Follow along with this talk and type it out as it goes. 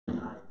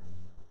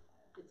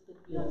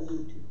Yes.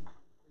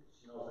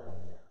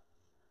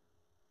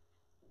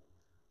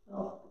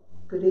 Well,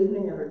 good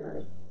evening,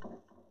 everybody.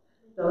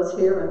 Those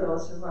here and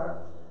those who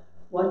are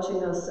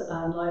watching us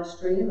on live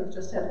stream. I've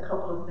just had a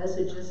couple of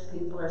messages.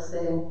 People are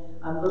saying,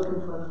 I'm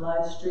looking for the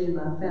live stream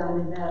on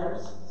Family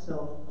Matters,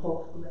 so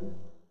hopefully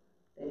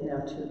they now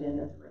tune in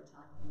at the right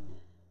time.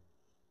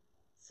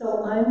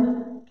 So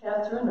I'm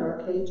Catherine,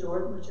 or Kay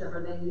Jordan,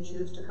 whichever name you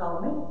choose to call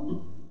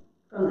me,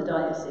 from the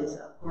Diocese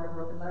of Corner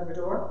Brook and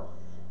Labrador.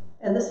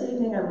 And this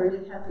evening I'm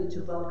really happy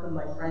to welcome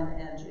my friend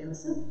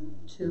Jamieson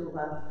to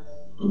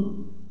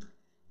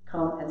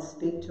come and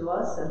speak to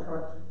us. And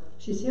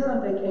she's here on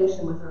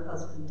vacation with her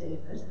husband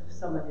David,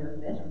 some of you have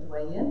met on the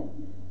way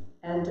in.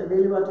 And I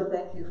really want to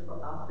thank you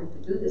for offering to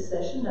do this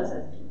session as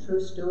a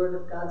true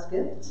steward of God's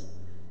gifts.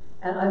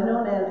 And I've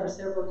known Anne for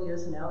several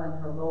years now in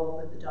her role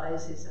with the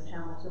Diocese of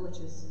Hamilton, which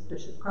is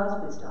Bishop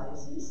Crosby's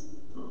diocese.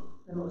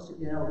 And most of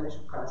you know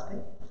Bishop Crosby.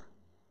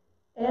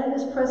 Anne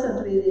is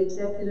presently the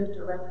Executive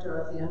Director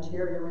of the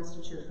Ontario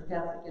Institute for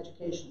Catholic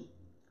Education.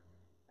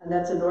 And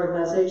that's an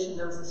organization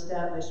that was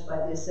established by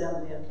the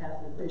Assembly of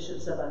Catholic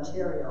Bishops of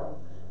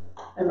Ontario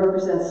and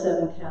represents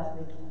 7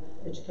 Catholic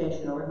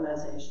education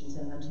organizations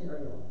in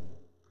Ontario.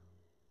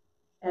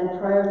 And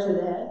prior to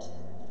that,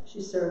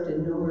 she served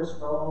in numerous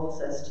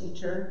roles as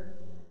teacher,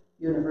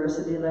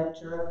 university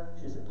lecturer,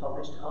 she was a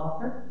published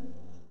author,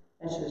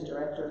 and she was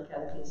Director of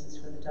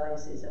Catechesis for the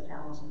Diocese of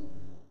Hamilton.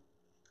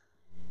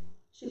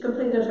 She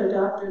completed her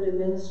doctorate in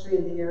ministry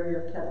in the area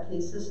of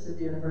catechesis through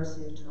the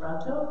University of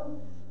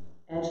Toronto,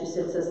 and she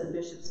sits as the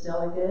Bishop's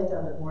Delegate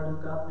on the Board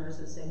of Governors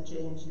of St.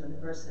 James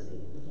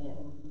University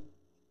in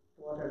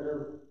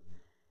Waterloo.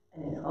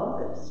 And in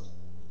August,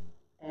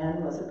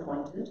 Anne was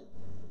appointed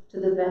to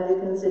the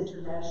Vatican's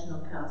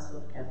International Council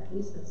of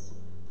Catechesis.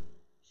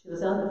 She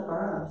was on the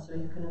farm, so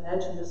you can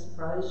imagine the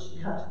surprise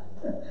she got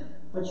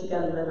when she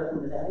got a letter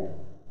from the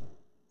Vatican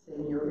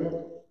saying, "You're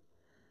it."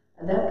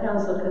 And that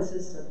council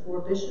consists of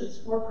 4 bishops,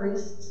 4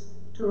 priests,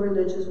 2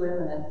 religious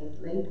women, and 8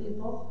 lay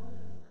people,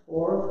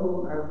 4 of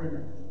whom are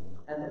women,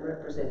 and that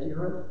represent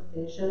Europe,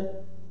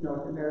 Asia,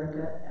 North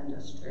America, and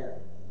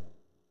Australia.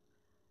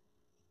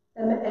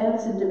 And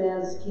Anne's in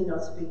demand as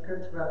keynote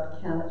speaker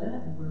throughout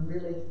Canada, and we're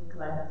really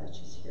glad that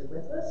she's here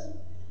with us.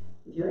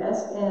 If you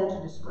ask Anne to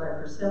describe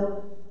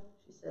herself,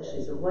 she says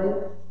she's a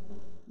wife,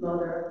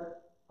 mother,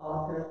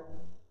 author,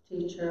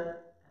 teacher,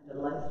 and a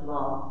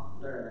lifelong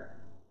learner.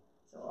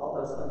 So all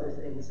those other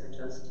things are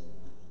just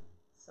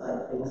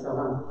side things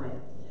along the way.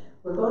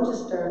 We're going to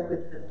start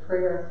with the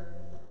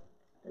prayer,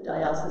 the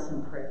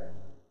diocesan prayer,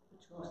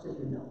 which most of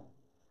you know.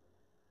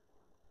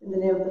 In the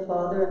name of the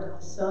Father, and of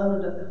the Son,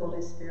 and of the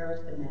Holy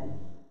Spirit, amen.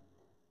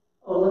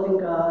 O loving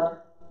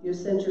God, you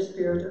sent your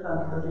Spirit upon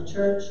the early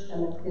church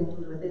and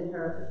enkindled within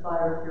her the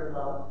fire of your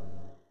love.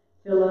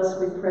 Fill us,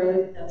 we pray,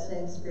 with that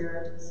same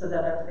Spirit, so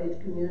that our faith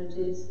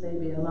communities may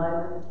be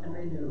enlivened and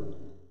renewed.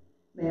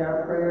 May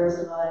our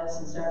prayers, lives,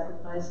 and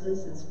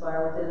sacrifices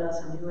inspire within us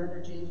a new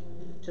energy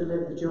to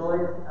live the joy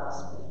of the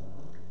gospel.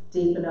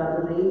 Deepen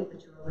our belief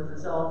that you are with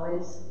us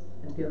always,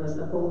 and give us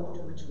the hope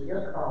to which we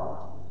are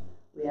called.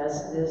 We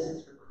ask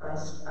this through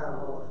Christ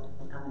our Lord.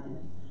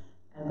 Amen.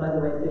 And by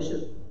the way,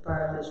 Bishop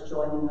Bart is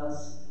joining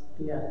us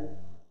via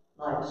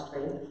live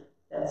stream.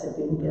 That's if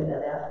you can get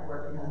that after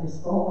working on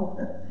his phone.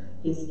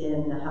 He's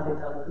in Happy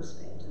Valley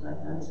Crusade tonight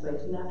on his way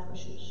to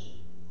Natwashish.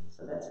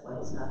 So that's why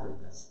he's not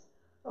with us.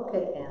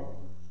 Okay, Anne.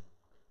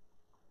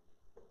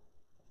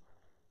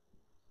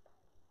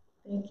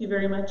 Thank you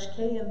very much,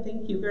 Kay, and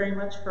thank you very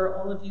much for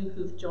all of you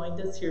who've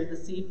joined us here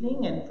this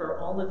evening and for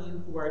all of you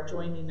who are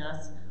joining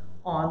us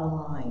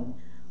online.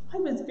 I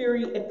was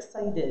very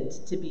excited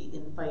to be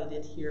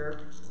invited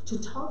here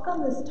to talk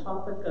on this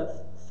topic of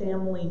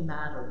family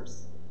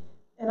matters.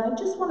 And I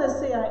just want to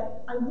say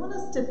I want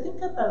us to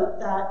think about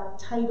that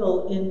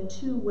title in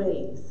 2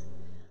 ways.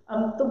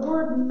 The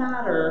word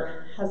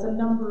matter has a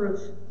number of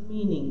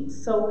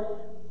meanings. So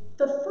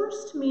the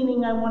first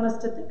meaning I want us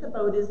to think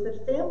about is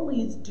that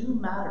families do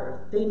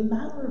matter. They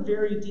matter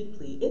very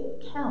deeply.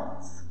 It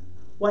counts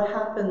what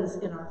happens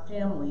in our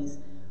families.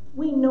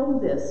 We know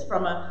this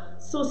from a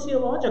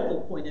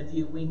sociological point of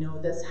view. We know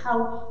this,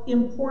 how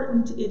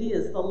important it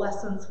is, the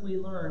lessons we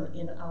learn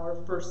in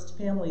our first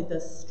family, the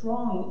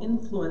strong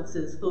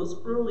influences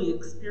those early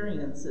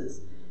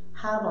experiences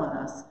have on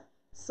us.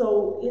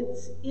 So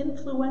it's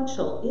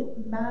influential.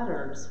 It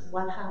matters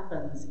what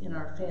happens in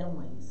our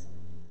families.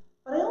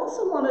 But I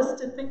also want us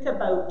to think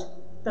about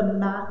the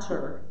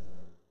matter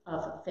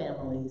of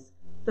families,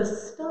 the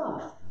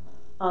stuff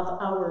of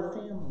our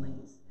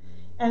families.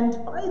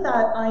 And by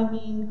that I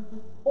mean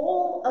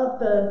all of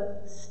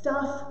the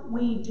stuff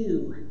we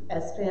do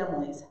as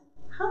families.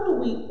 How do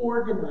we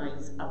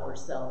organize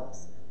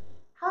ourselves?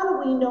 How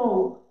do we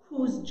know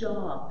whose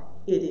job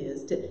it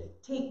is to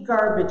take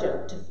garbage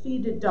out, to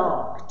feed a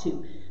dog,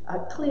 to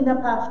clean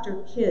up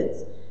after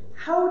kids?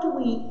 How do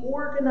we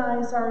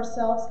organize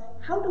ourselves?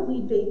 How do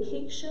we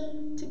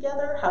vacation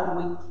together? How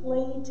do we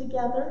play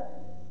together?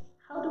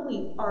 How do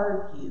we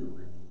argue?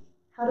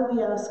 How do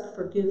we ask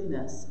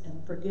forgiveness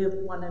and forgive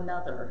one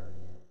another?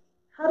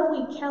 How do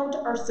we count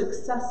our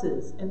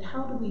successes, and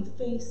how do we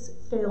face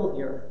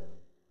failure?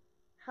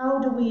 How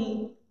do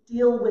we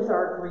deal with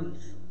our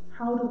grief?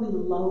 How do we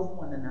love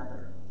one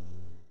another?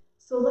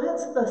 So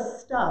that's the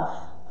stuff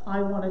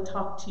I want to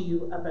talk to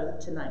you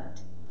about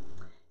tonight.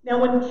 Now,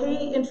 when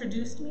Kay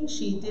introduced me,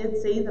 she did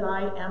say that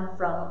I am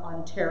from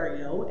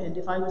Ontario, and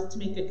if I was to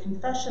make a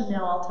confession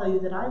now, I'll tell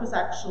you that I was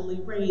actually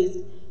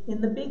raised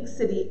in the big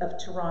city of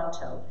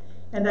Toronto.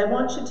 And I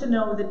want you to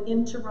know that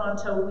in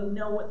Toronto, we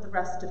know what the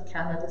rest of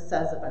Canada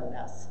says about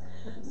us.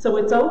 So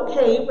it's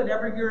okay,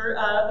 whatever your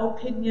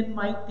opinion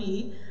might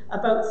be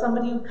about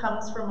somebody who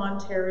comes from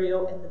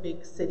Ontario and the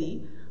big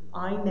city.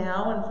 I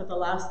now, and for the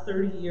last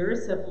 30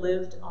 years, have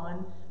lived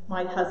on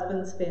my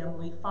husband's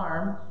family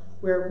farm,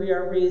 where we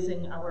are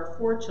raising our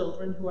 4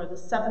 children, who are the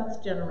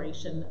 7th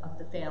generation of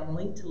the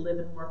family, to live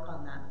and work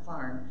on that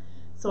farm.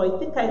 So I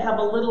think I have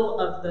a little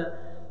of the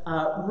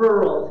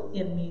rural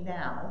in me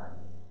now.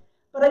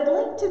 But I'd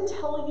like to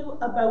tell you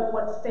about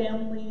what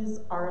families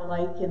are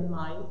like in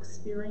my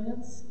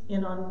experience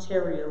in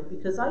Ontario,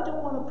 because I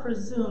don't want to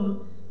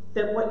presume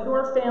that what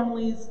your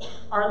families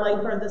are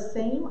like are the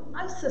same.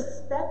 I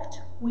suspect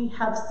we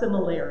have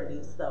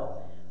similarities,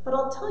 though. But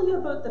I'll tell you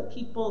about the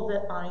people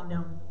that I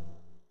know.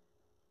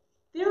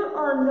 There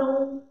are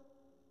no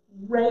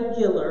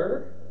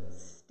regular,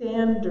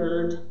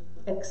 standard,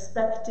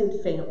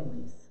 expected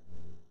families.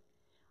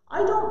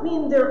 I don't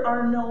mean there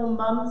are no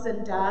mums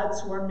and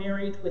dads who are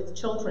married with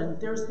children.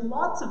 There's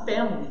lots of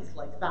families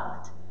like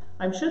that.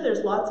 I'm sure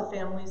there's lots of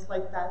families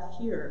like that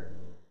here.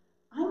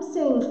 I'm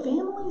saying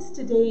families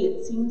today,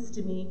 it seems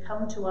to me,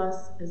 come to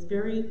us as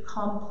very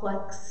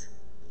complex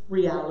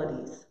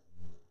realities.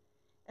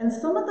 And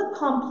some of the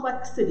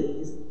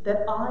complexities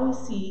that I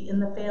see in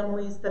the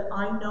families that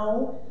I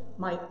know,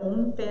 my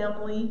own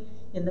family,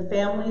 in the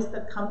families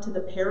that come to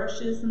the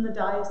parishes in the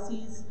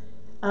diocese,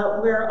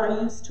 where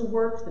I used to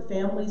work, the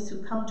families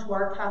who come to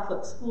our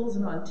Catholic schools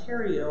in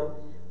Ontario,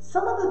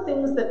 some of the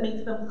things that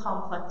make them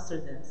complex are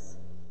this.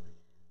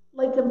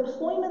 Like,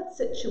 employment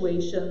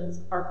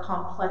situations are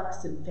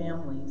complex in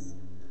families.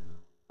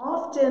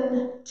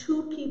 Often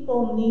 2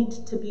 people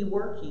need to be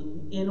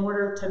working in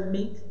order to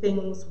make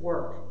things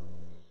work.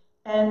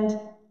 And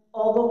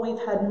although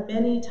we've had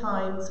many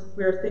times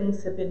where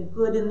things have been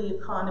good in the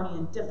economy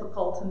and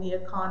difficult in the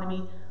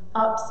economy,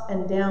 ups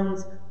and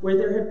downs, where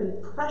there have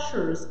been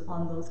pressures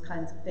on those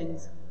kinds of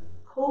things,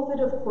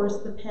 COVID, of course,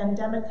 the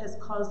pandemic has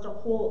caused a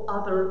whole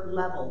other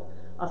level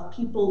of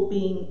people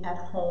being at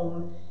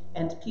home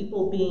and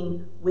people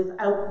being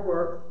without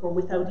work or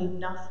without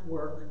enough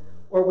work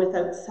or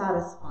without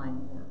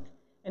satisfying work.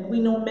 And we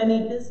know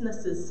many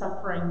businesses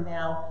suffering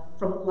now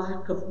from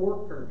lack of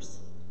workers.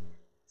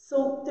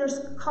 So there's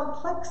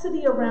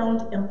complexity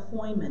around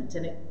employment,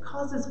 and it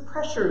causes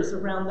pressures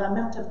around the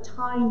amount of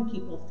time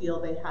people feel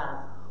they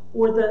have,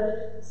 or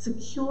the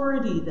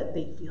security that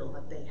they feel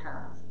that they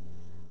have.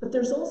 But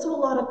there's also a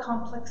lot of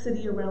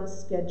complexity around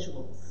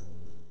schedules.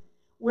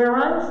 Where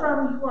I'm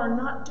from, you are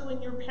not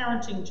doing your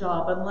parenting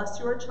job unless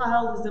your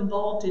child is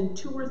involved in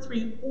 2 or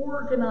 3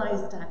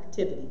 organized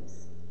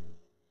activities.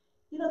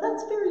 You know,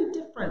 that's very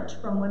different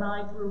from when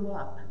I grew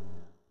up.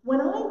 When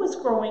I was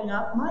growing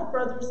up, my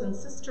brothers and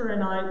sister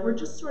and I were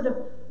just sort of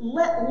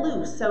let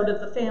loose out of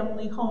the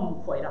family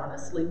home, quite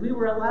honestly. We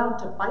were allowed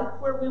to bike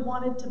where we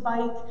wanted to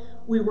bike.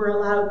 We were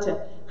allowed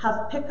to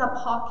have pick-up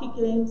hockey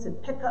games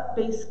and pick-up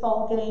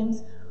baseball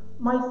games.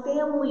 My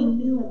family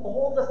knew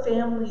all the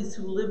families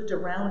who lived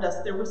around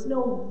us. There was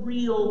no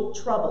real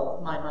trouble,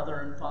 my mother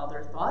and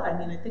father thought. I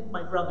mean, I think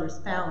my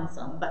brothers found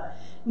some, but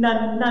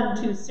none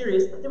too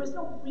serious. But there was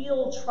no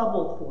real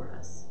trouble for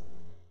us.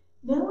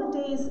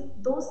 Nowadays,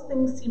 those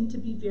things seem to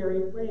be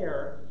very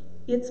rare.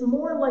 It's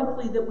more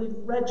likely that we've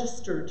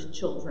registered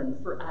children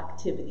for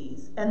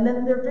activities, and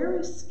then they're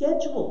very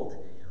scheduled.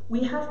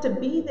 We have to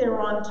be there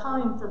on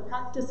time for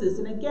practices,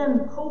 and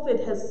again,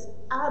 COVID has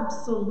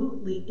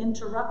absolutely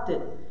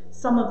interrupted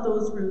some of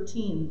those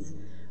routines,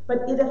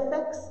 but it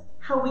affects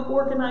how we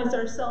organize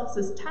ourselves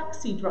as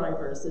taxi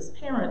drivers, as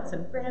parents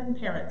and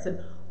grandparents and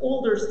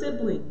older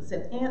siblings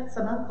and aunts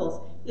and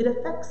uncles. It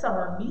affects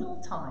our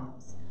meal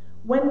times.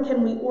 When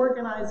can we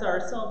organize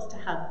ourselves to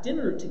have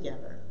dinner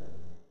together?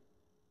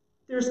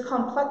 There's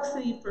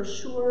complexity for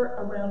sure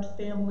around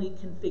family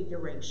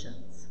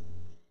configurations.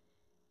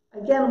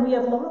 Again, we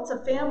have lots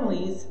of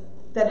families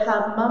that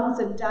have mums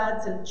and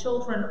dads and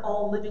children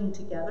all living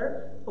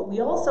together, but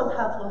we also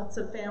have lots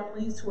of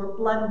families who are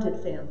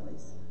blended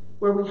families,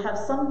 where we have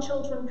some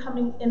children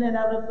coming in and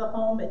out of the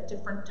home at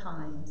different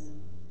times.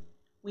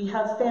 We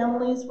have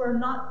families where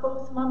not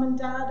both mom and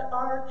dad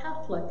are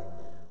Catholic.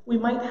 We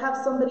might have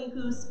somebody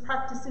who's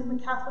practicing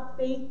the Catholic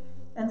faith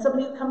and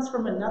somebody who comes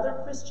from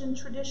another Christian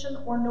tradition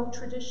or no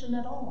tradition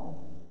at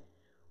all.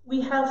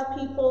 We have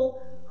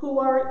people who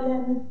are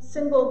in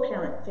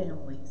single-parent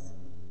families.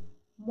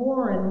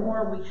 More and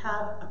more we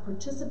have a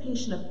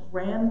participation of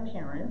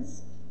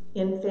grandparents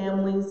in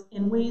families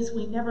in ways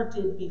we never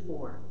did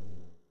before.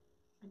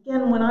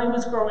 Again, when I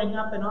was growing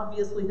up, and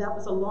obviously that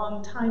was a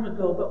long time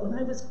ago, but when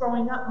I was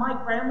growing up, my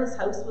grandma's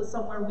house was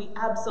somewhere we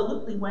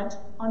absolutely went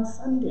on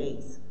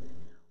Sundays.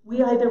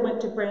 We either went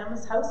to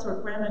Grandma's house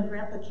or Grandma and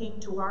Grandpa came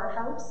to our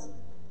house.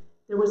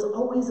 There was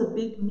always a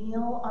big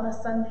meal on a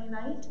Sunday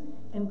night,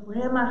 and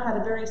Grandma had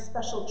a very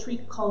special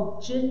treat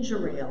called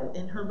ginger ale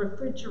in her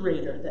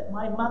refrigerator that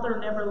my mother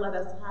never let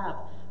us have,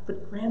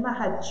 but Grandma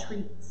had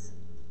treats.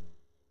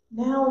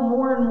 Now,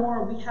 more and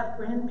more, we have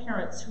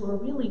grandparents who are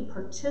really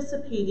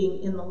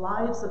participating in the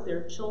lives of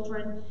their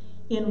children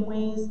in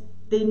ways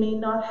they may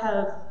not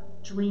have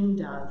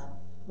dreamed of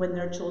when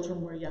their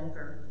children were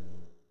younger.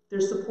 They're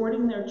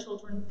supporting their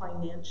children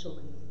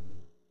financially.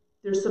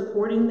 They're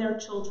supporting their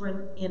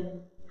children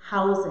in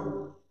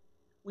housing.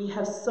 We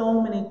have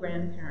so many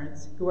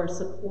grandparents who are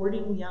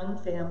supporting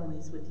young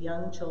families with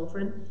young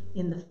children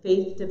in the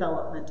faith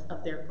development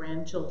of their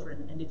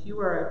grandchildren. And if you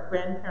are a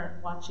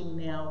grandparent watching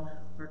now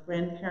or a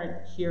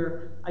grandparent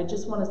here, I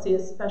just want to say a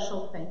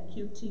special thank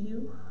you to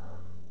you.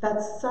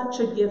 That's such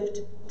a gift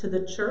to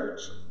the church.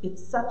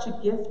 It's such a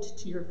gift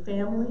to your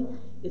family.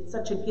 It's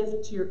such a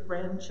gift to your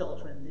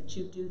grandchildren that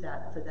you do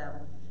that for them.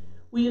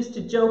 We used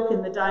to joke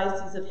in the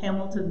Diocese of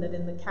Hamilton that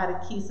in the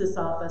catechesis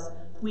office,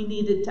 we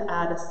needed to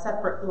add a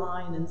separate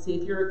line and say,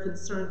 if you're a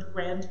concerned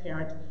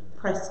grandparent,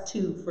 press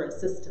 2 for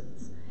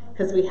assistance,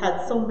 because we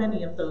had so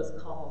many of those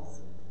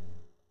calls.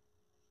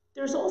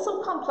 There's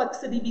also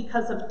complexity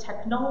because of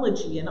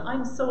technology, and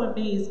I'm so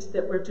amazed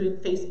that we're doing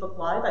Facebook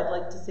Live. I'd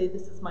like to say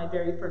this is my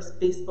very first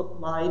Facebook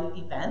Live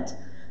event,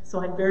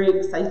 so I'm very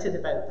excited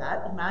about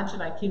that.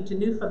 Imagine I came to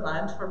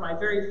Newfoundland for my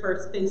very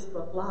first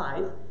Facebook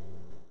Live.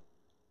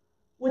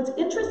 What's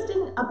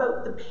interesting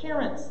about the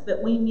parents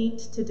that we meet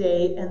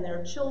today and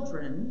their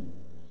children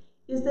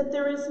is that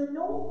there is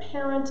no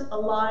parent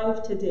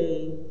alive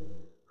today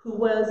who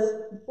was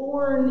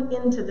born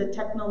into the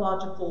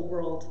technological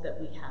world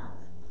that we have.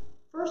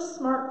 First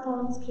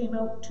smartphones came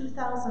out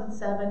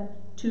 2007,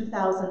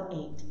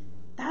 2008.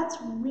 That's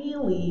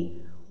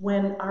really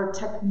when our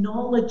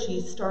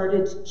technology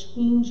started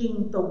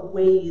changing the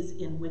ways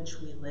in which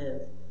we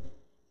live,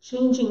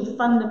 changing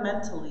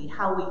fundamentally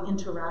how we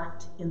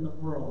interact in the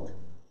world.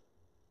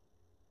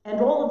 And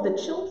all of the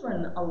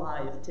children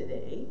alive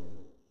today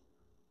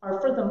are,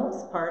 for the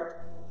most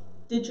part,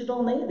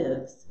 digital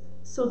natives.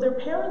 So their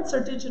parents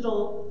are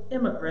digital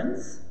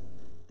immigrants.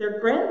 Their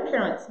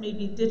grandparents may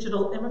be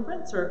digital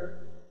immigrants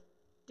or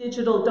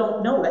digital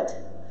don't know it.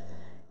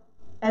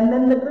 And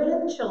then the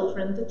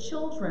grandchildren, the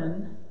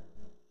children,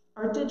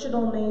 are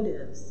digital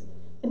natives.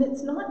 And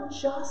it's not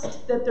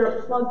just that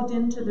they're plugged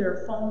into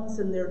their phones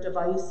and their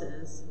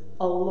devices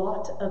a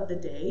lot of the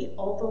day,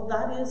 although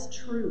that is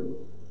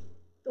true.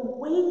 The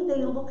way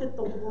they look at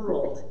the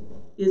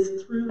world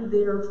is through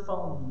their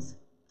phones,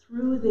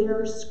 through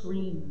their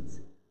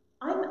screens.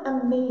 I'm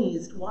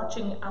amazed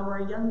watching our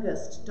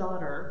youngest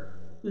daughter,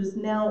 who's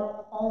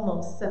now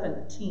almost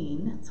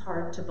 17, it's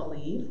hard to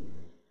believe.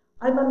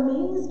 I'm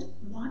amazed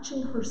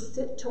watching her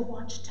sit to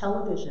watch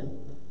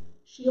television.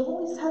 She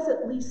always has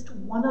at least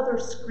one other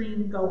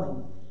screen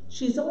going.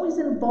 She's always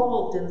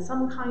involved in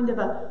some kind of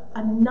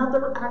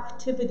another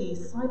activity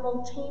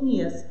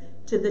simultaneous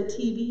to the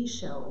TV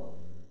show.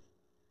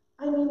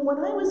 I mean, when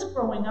I was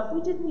growing up,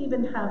 we didn't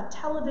even have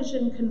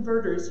television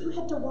converters. You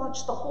had to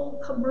watch the whole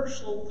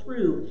commercial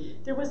through.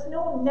 There was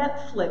no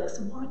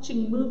Netflix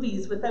watching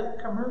movies without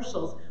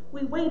commercials.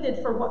 We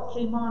waited for what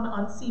came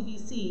on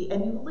CBC,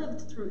 and you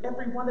lived through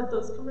every one of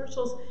those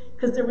commercials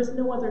because there was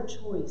no other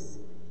choice.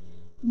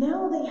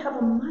 Now they have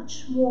a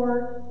much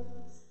more,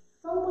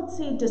 some would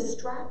say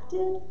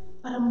distracted,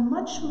 but a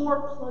much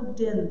more plugged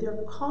in.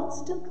 They're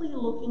constantly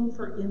looking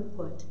for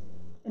input.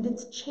 And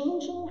it's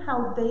changing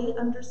how they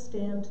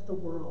understand the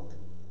world.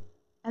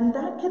 And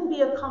that can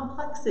be a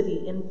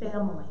complexity in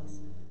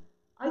families.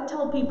 I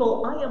tell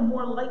people I am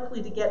more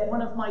likely to get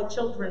one of my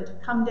children to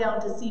come down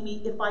to see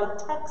me if I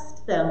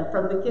text them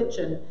from the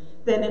kitchen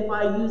than if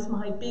I use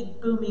my big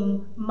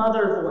booming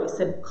mother voice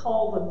and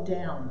call them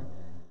down.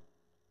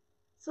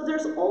 So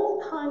there's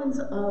all kinds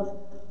of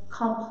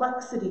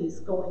complexities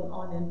going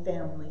on in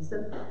families.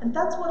 And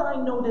that's what I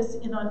notice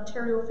in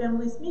Ontario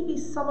families. Maybe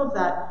some of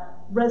that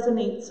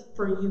resonates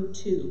for you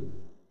too.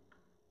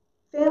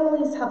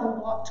 Families have a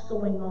lot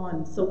going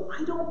on, so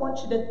I don't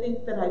want you to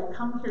think that I've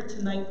come here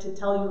tonight to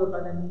tell you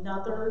about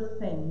another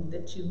thing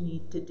that you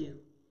need to do.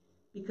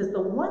 Because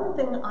the one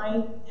thing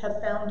I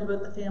have found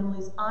about the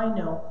families I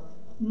know,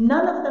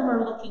 none of them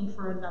are looking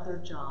for another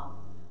job.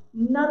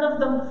 None of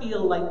them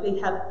feel like they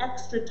have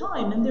extra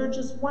time and they're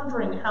just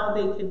wondering how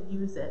they can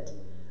use it.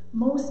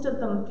 Most of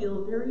them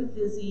feel very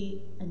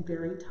busy and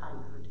very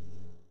tired.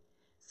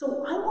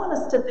 So I want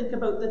us to think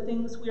about the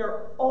things we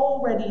are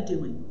already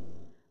doing,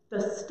 the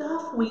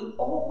stuff we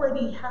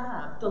already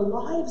have, the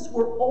lives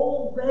we're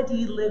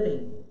already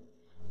living,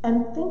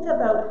 and think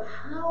about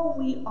how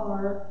we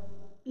are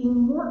being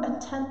more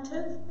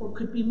attentive or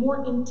could be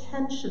more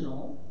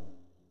intentional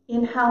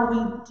in how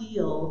we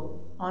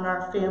deal on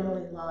our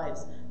family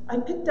lives. I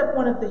picked up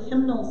one of the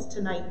hymnals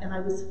tonight and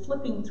I was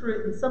flipping through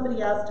it and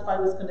somebody asked if I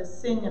was going to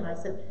sing and I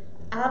said,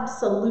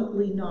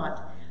 Absolutely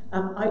not.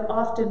 I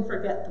often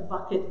forget the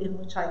bucket in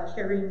which I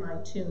carry my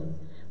tune.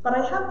 But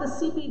I have the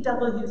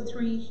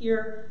CBW3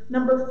 here.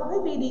 Number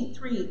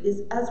 583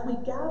 is As We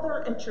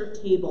Gather at Your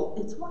Table.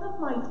 It's one of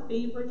my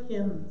favorite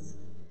hymns.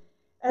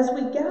 As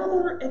we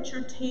gather at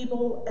your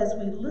table, as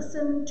we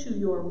listen to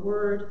your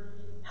word,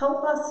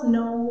 help us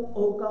know,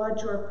 O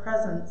God, your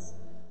presence.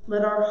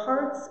 Let our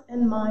hearts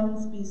and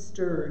minds be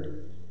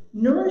stirred.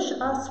 Nourish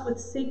us with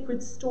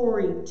sacred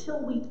story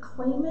till we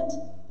claim it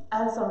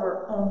as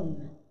our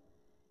own.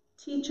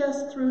 Teach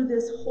us through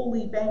this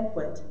holy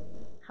banquet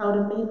how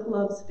to make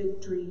love's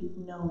victory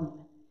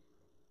known.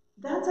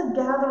 That's a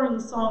gathering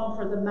song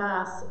for the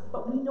Mass,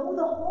 but we know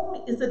the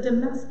home is a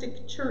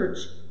domestic church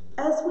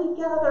as we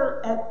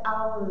gather at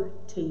our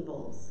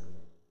tables,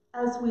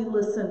 as we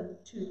listen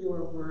to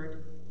your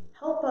word.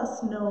 Help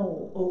us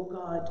know, O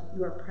God,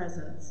 your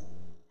presence.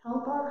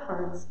 Help our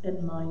hearts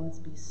and minds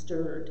be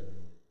stirred.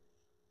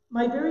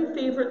 My very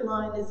favorite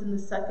line is in the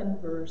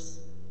second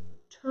verse.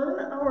 Turn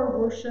our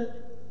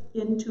worship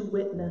into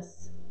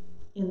witness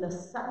in the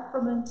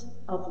sacrament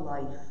of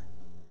life.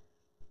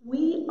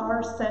 We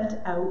are sent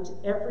out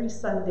every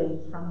Sunday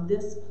from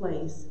this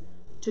place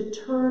to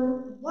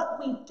turn what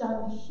we've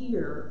done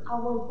here,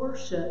 our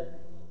worship,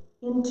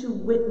 into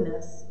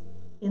witness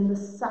in the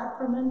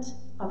sacrament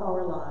of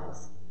our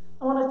lives.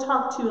 I want to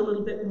talk to you a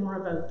little bit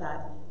more about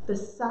that, the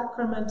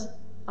sacrament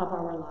of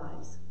our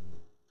lives.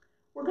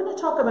 We're going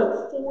to talk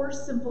about 4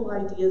 simple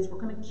ideas.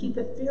 We're going to keep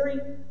it very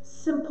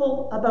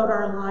simple about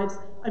our lives.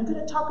 I'm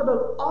going to talk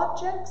about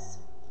objects,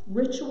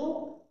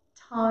 ritual,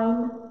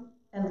 time,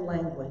 and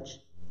language.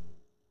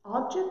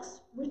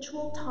 Objects,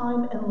 ritual,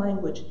 time, and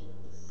language.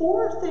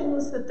 4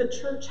 things that the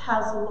church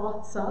has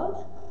lots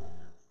of.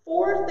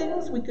 4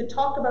 things we could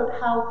talk about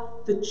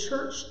how the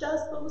church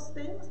does those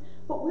things,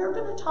 but we're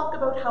going to talk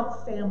about how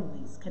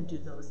families can do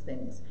those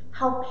things,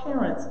 how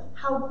parents,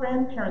 how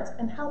grandparents,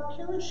 and how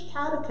parish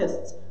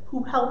catechists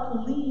who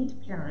help lead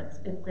parents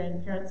and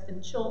grandparents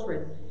and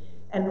children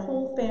and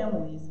whole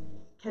families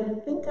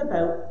can think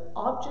about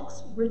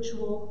objects,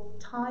 ritual,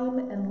 time,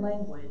 and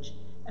language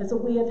as a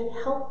way of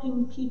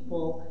helping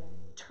people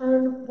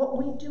turn what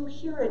we do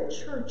here at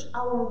church,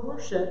 our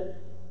worship,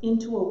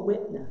 into a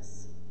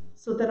witness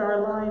so that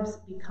our lives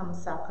become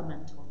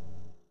sacramental.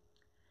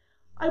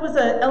 I was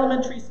an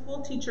elementary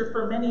school teacher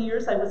for many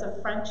years. I was a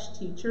French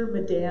teacher,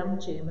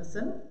 Madame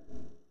Jamieson.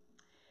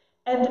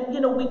 And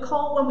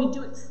when we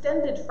do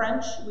extended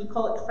French, we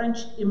call it French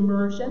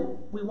immersion.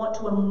 We want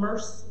to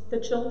immerse the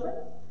children.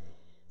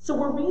 So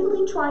we're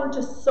really trying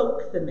to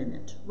soak them in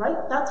it,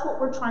 right? That's what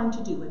we're trying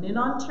to do. And in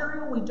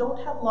Ontario, we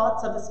don't have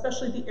lots of,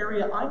 especially the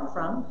area I'm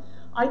from.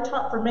 I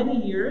taught for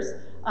many years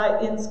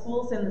in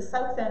schools in the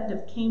south end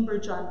of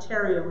Cambridge,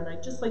 Ontario, and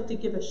I'd just like to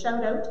give a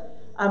shout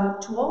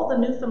out to all the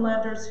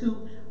Newfoundlanders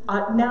who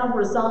now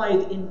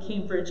reside in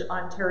Cambridge,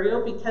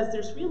 Ontario, because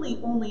there's really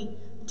only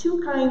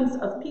 2 kinds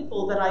of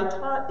people that I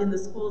taught in the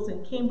schools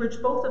in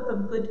Cambridge, both of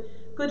them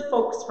good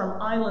folks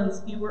from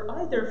islands. You were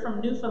either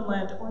from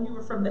Newfoundland or you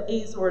were from the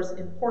Azores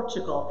in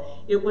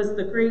Portugal. It was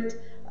the great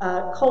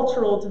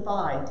cultural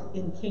divide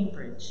in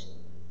Cambridge.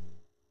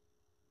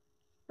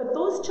 But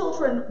those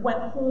children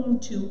went home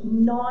to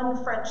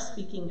non-French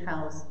speaking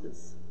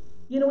houses.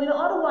 In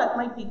Ottawa it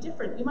might be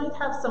different. You might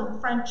have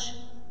some French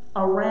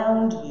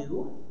around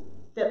you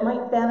that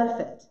might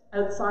benefit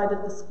outside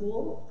of the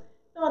school,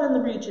 not in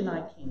the region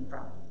I came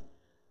from.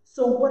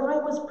 So what I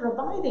was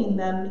providing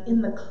them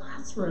in the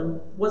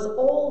classroom was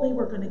all they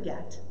were going to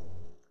get.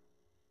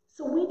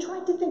 So we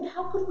tried to think,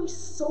 how could we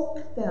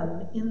soak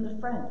them in the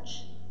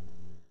French?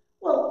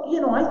 Well,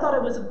 I thought I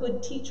was a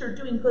good teacher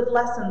doing good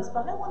lessons,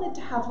 but I wanted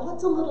to have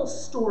lots of little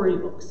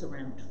storybooks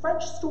around,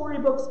 French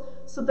storybooks,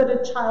 so that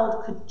a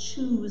child could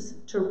choose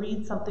to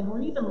read something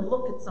or even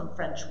look at some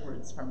French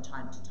words from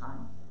time to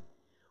time.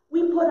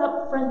 We put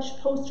up French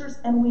posters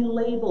and we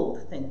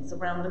labeled things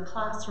around the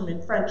classroom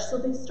in French, so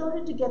they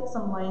started to get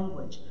some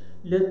language.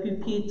 Le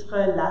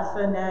pupitre, la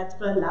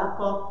fenêtre, la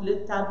porte,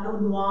 le tableau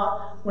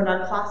noir, when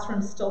our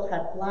classrooms still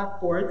had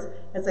blackboards.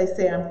 As I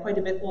say, I'm quite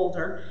a bit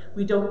older.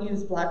 We don't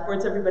use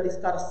blackboards. Everybody's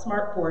got a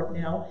smart board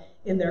now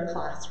in their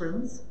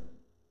classrooms.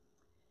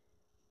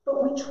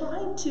 But we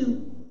tried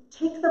to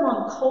take them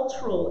on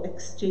cultural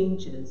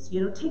exchanges,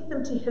 take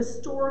them to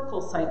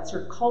historical sites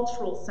or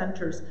cultural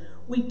centers.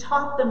 We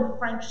taught them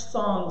French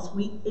songs.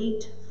 We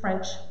ate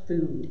French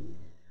food.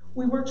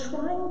 We were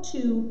trying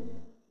to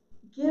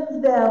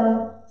give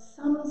them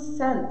some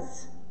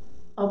sense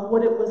of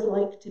what it was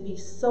like to be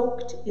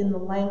soaked in the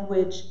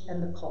language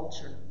and the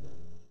culture.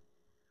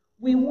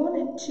 We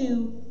wanted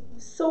to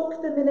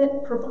soak them in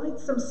it, provide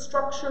some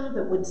structure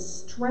that would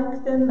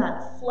strengthen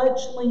that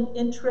fledgling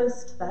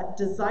interest, that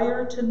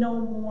desire to know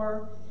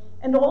more,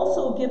 and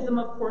also give them,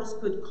 of course,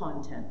 good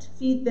content,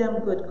 feed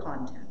them good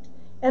content.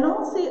 And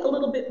I'll say a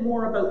little bit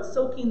more about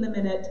soaking them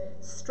in it,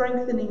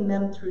 strengthening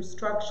them through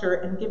structure,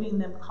 and giving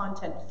them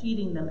content,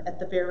 feeding them at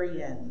the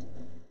very end.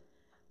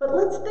 But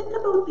let's think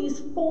about these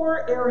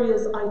 4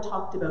 areas I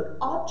talked about: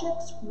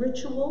 objects,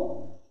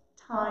 ritual,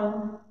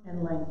 time,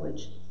 and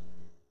language.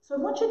 So I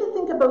want you to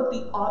think about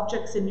the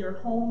objects in your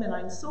home, and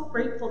I'm so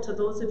grateful to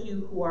those of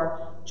you who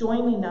are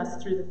joining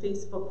us through the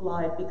Facebook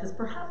Live, because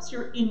perhaps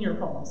you're in your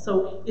home,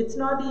 so it's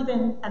not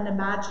even an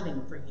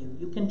imagining for you.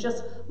 You can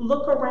just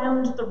look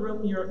around the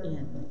room you're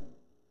in.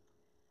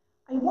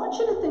 I want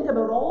you to think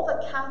about all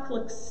the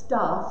Catholic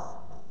stuff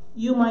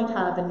you might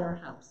have in your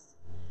house.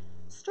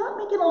 Start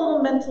making a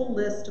little mental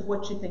list of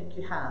what you think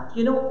you have.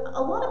 You know,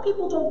 a lot of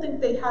people don't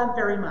think they have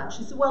very much.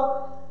 You say,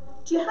 well,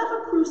 do you have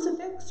a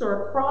crucifix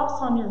or a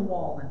cross on your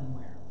wall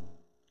anywhere?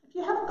 If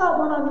you haven't got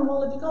one on your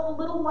wall, have you got a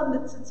little one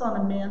that sits on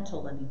a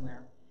mantle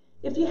anywhere?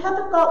 If you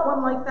haven't got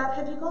one like that,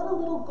 have you got a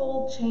little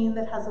gold chain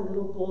that has a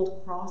little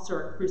gold cross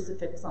or a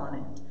crucifix on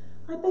it?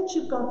 I bet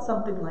you've got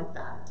something like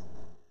that.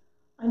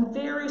 I'm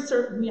very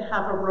certain you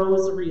have a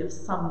rosary of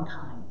some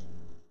kind.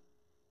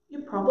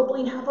 You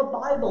probably have a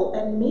Bible,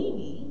 and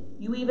maybe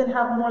you even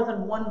have more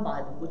than one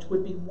Bible, which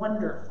would be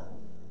wonderful.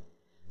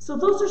 So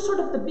those are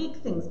sort of the big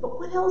things, but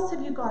what else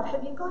have you got?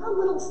 Have you got a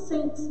little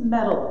saint's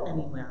medal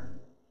anywhere?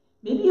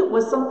 Maybe it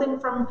was something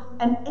from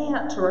an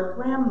aunt or a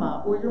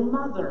grandma or your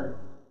mother.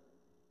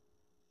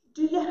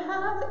 Do you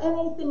have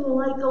anything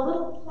like a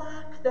little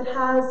plaque that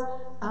has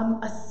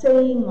a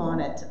saying on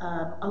it,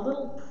 a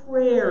little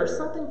prayer,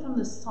 something from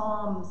the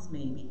Psalms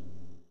maybe?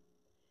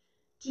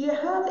 Do you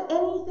have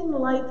anything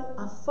like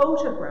a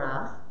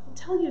photograph? I'll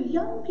tell you,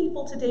 young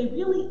people today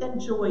really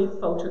enjoy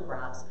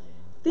photographs.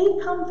 They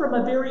come from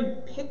a very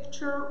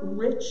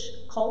picture-rich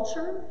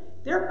culture.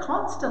 They're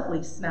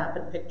constantly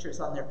snapping pictures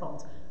on their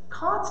phones,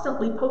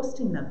 constantly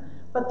posting them,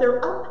 but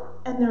they're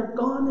up and they're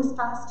gone as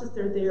fast as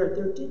they're there.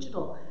 They're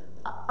digital.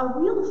 A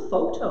real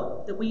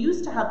photo that we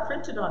used to have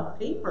printed on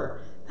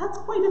paper, that's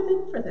quite a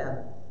thing for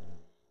them.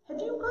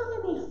 Have you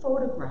got any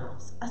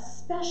photographs,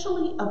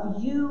 especially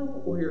of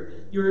you or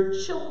your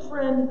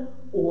children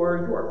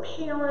or your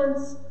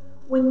parents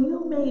when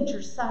you made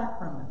your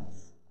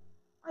sacraments?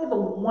 I have a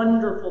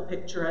wonderful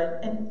picture,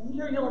 and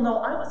here you'll know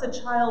I was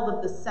a child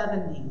of the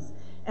 70s,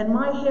 and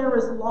my hair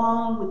is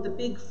long with the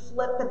big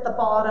flip at the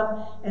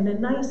bottom and a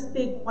nice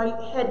big white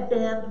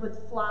headband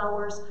with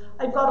flowers.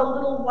 I've got a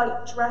little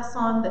white dress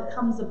on that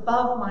comes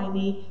above my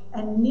knee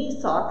and knee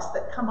socks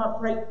that come up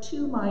right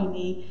to my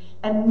knee,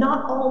 and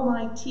not all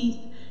my teeth,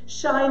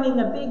 shining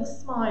a big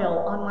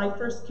smile on my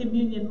first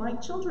communion. My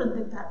children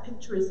think that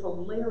picture is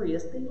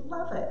hilarious. They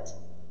love it.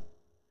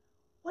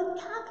 What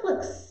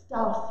Catholic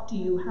stuff do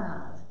you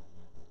have?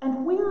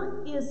 And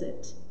where is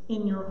it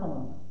in your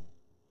home?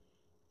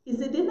 Is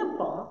it in a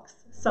box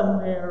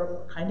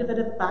somewhere, kind of at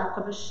the back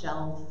of a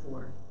shelf,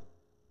 or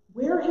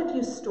where have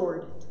you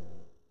stored it?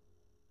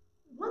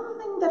 One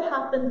thing that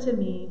happened to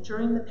me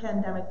during the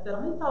pandemic that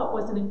I thought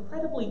was an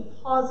incredibly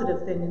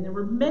positive thing, and there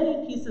were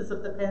many pieces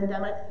of the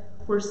pandemic,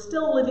 we're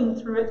still living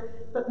through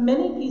it, but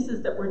many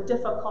pieces that were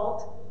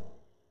difficult.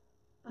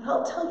 But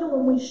I'll tell you,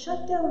 when we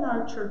shut down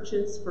our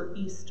churches for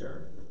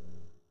Easter,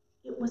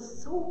 it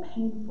was so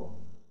painful.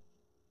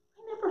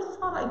 I never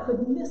thought I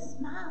could miss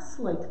Mass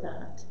like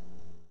that.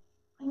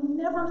 I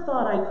never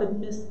thought I could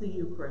miss the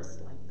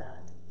Eucharist like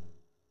that.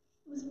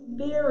 It was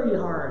very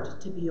hard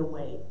to be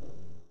away.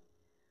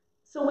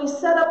 So we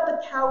set up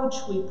the couch,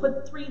 we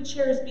put 3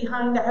 chairs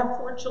behind. I have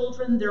 4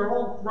 children, they're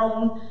all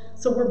grown,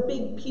 so we're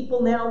big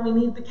people now. We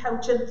need the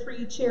couch and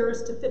 3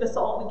 chairs to fit us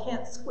all. We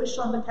can't squish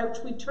on the couch.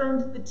 We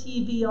turned the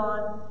TV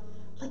on.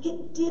 Like,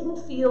 it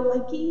didn't feel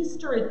like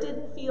Easter, it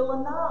didn't feel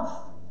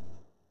enough.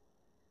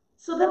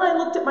 So then I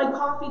looked at my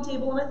coffee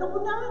table and I thought,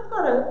 well, now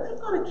I've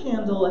got a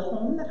candle at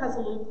home that has a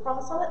little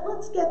cross on it.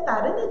 Let's get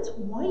that. And it's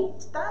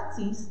white. That's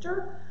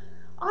Easter.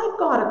 I've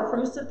got a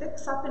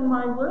crucifix up in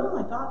my room.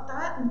 I got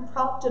that and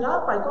propped it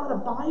up. I got a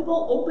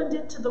Bible, opened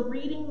it to the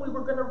reading we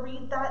were going to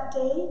read that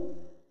day.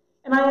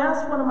 And I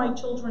asked one of my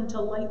children to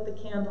light the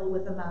candle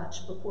with a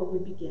match before we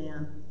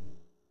began.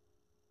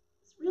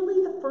 It's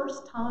really the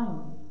first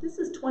time. This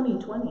is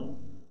 2020.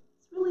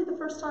 It's really the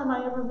first time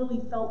I ever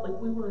really felt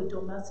like we were a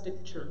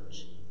domestic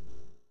church.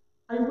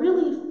 I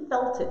really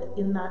felt it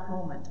in that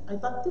moment. I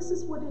thought, this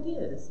is what it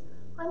is.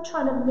 I'm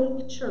trying to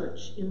make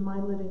church in my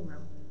living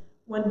room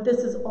when this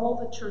is all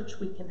the church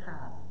we can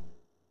have.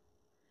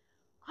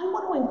 I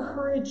want to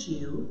encourage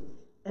you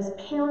as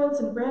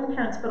parents and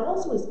grandparents, but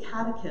also as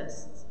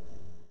catechists.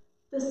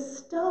 The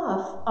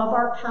stuff of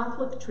our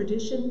Catholic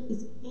tradition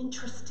is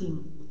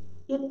interesting.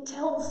 It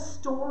tells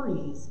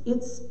stories.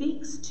 It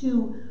speaks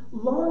to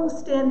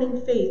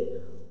long-standing faith,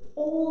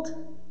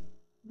 old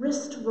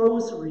wrist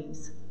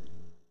rosaries,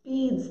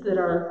 beads that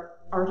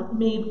are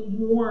made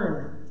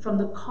worn from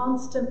the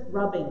constant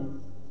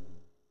rubbing.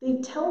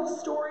 They tell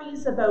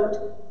stories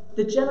about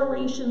the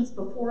generations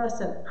before us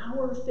and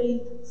our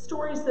faith,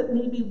 stories that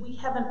maybe we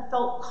haven't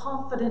felt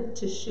confident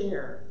to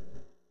share,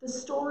 the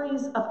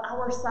stories of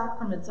our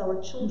sacraments,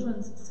 our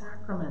children's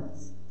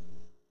sacraments.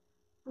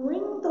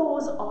 Bring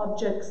those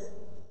objects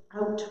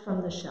out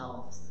from the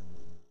shelves.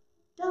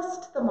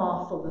 Dust them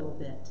off a little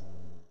bit.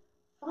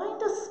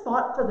 Find a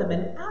spot for them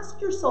and ask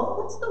yourself,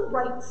 what's the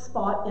right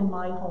spot in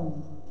my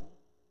home?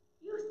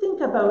 You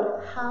think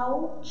about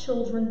how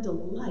children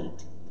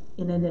delight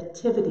in a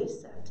nativity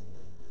set.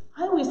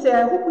 I always say,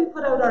 I hope we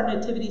put out our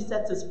nativity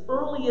sets as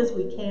early as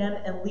we can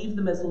and leave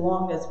them as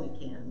long as we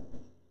can.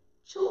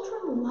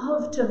 Children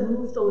love to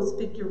move those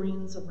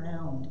figurines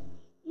around,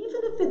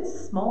 even if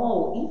it's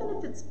small, even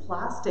if it's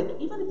plastic,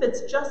 even if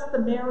it's just the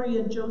Mary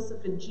and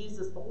Joseph and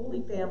Jesus, the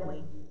Holy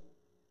Family.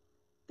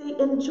 They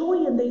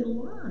enjoy and they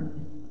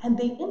learn and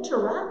they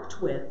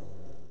interact with.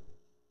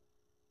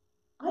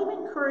 I'm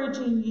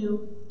encouraging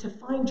you to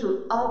find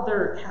your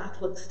other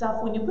Catholic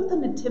stuff. When you put the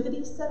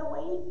nativity set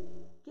away,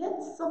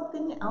 get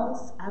something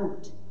else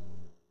out.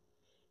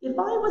 If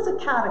I was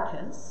a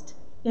catechist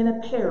in a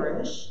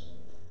parish,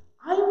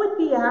 I would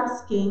be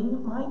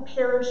asking my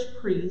parish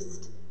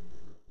priest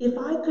if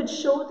I could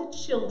show the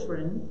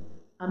children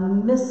a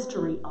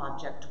mystery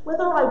object,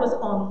 whether I was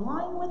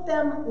online with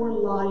them or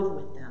live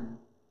with them.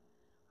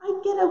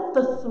 I'd get out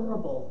the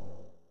thurible.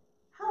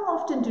 How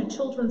often do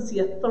children see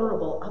a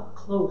thurible up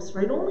close,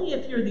 right? Only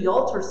if you're the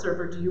altar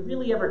server do you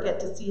really ever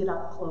get to see it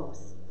up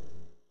close.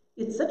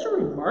 It's such a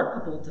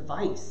remarkable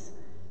device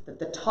that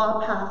the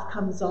top half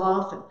comes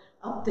off and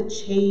up the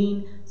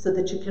chain so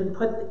that you can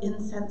put the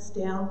incense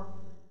down.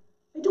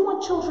 I don't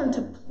want children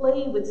to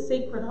play with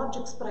sacred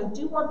objects, but I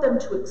do want them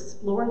to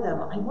explore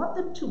them. I want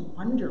them to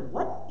wonder,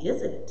 what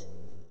is it?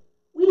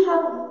 We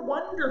have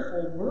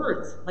wonderful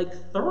words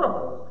like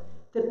thurible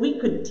that we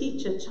could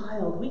teach a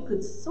child. We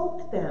could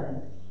soak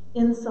them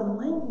in some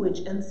language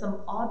and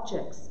some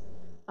objects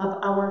of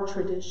our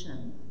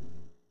tradition.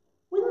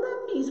 Wouldn't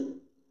that be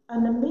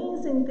an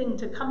amazing thing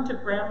to come to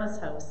Grandma's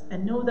house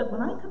and know that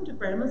when I come to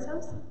Grandma's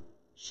house,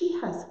 she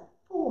has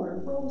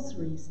 4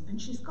 rosaries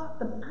and she's got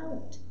them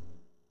out.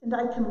 And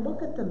I can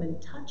look at them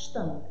and touch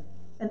them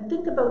and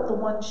think about the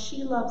ones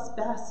she loves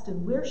best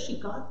and where she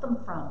got them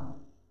from.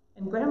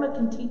 And Grandma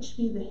can teach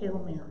me the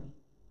Hail Mary.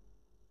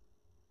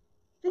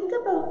 Think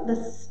about the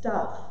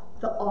stuff,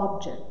 the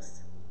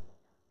objects,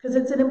 because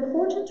it's an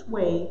important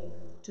way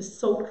to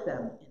soak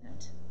them in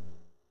it.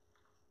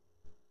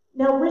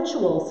 Now,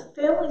 rituals.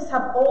 Families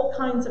have all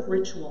kinds of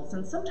rituals,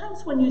 and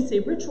sometimes when you say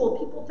ritual,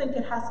 people think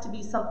it has to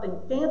be something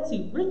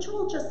fancy.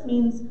 Ritual just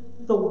means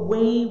the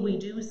way we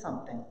do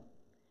something,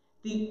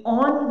 the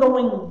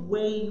ongoing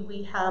way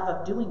we have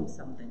of doing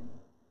something.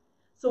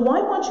 So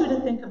I want you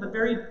to think of a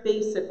very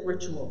basic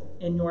ritual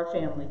in your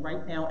family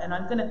right now, and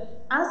I'm going to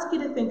ask you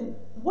to think,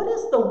 what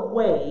is the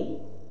way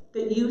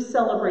that you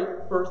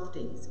celebrate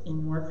birthdays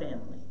in your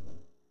family?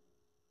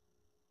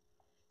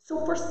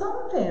 So for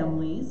some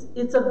families,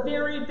 it's a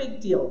very big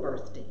deal,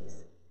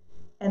 birthdays.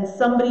 And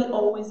somebody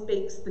always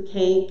bakes the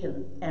cake,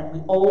 and we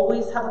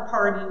always have a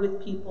party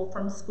with people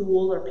from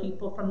school or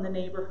people from the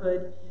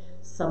neighborhood.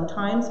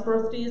 Sometimes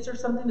birthdays are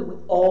something that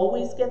we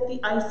always get the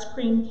ice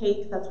cream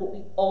cake. That's what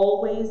we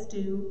always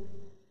do.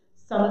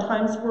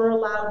 Sometimes we're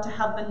allowed to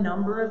have the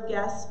number of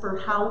guests for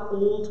how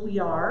old we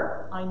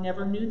are. I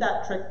never knew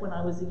that trick when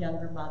I was a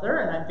younger mother,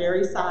 and I'm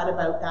very sad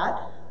about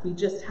that. We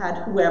just had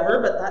whoever,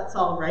 but that's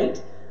all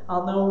right.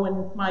 I'll know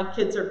when my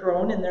kids are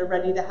grown and they're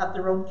ready to have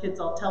their own kids,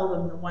 I'll tell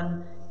them the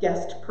 1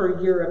 guest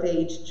per year of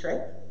age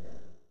trick.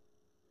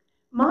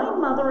 My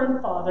mother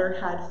and father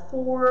had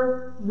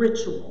 4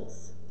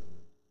 rituals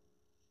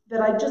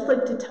that I'd just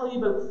like to tell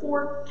you about,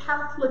 4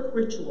 Catholic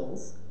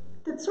rituals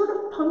that sort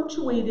of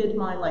punctuated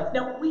my life.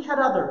 Now, we had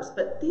others,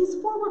 but these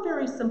 4 were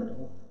very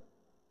simple.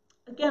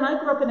 Again, I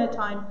grew up in a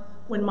time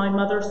when my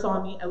mother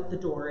saw me out the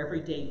door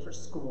every day for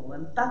school,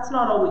 and that's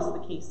not always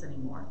the case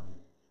anymore.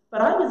 But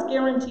I was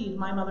guaranteed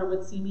my mother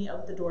would see me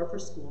out the door for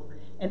school,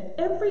 and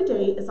every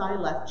day as I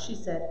left, she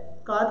said,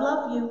 "God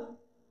love you."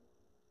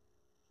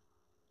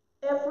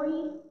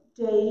 Every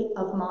day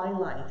of my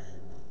life,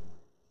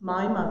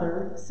 my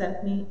mother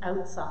sent me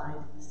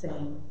outside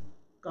saying,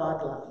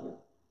 "God love you."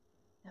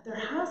 Now there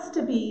has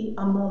to be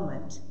a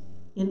moment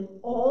in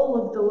all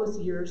of those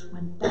years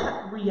when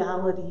that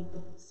reality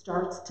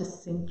starts to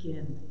sink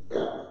in.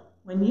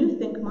 When you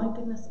think, my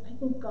goodness, I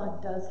think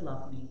God does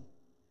love me.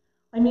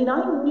 I mean,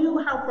 I knew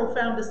how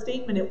profound a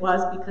statement it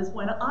was because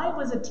when I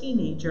was a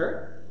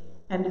teenager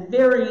and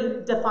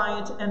very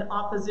defiant and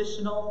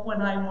oppositional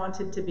when I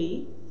wanted to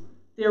be,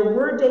 there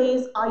were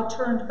days I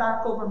turned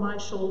back over my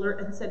shoulder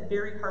and said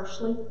very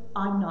harshly,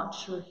 "I'm not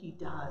sure he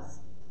does,"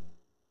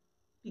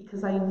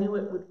 because I knew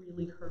it would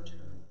really hurt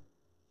her.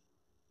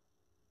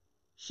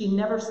 She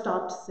never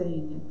stopped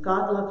saying it.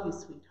 "God love you,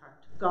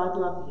 sweetheart. God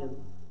love you.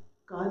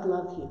 God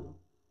love you."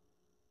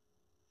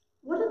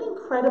 What an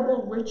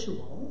incredible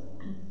ritual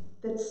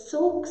that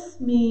soaks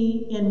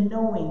me in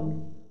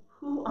knowing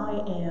who I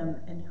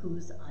am and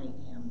whose I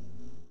am.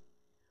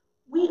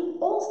 We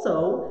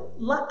also,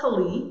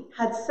 luckily,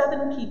 had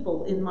 7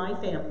 people in my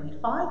family,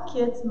 5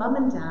 kids, mom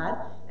and dad,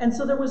 and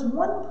so there was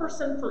 1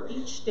 person for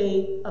each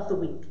day of the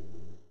week.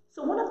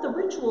 So one of the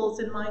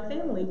rituals in my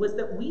family was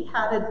that we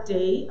had a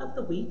day of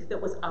the week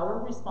that was our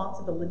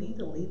responsibility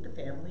to lead the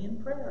family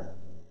in prayer.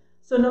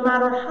 So no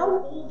matter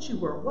how old you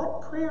were,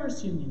 what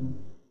prayers you knew,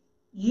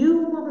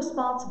 you were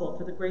responsible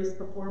for the Grace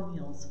Before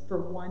Meals for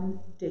 1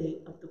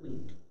 day of the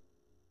week.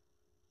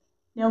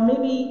 Now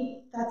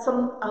maybe that's a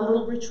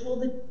little ritual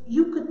that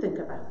you could think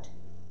about.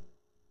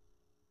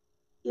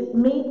 It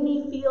made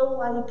me feel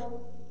like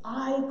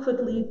I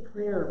could lead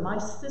prayer, my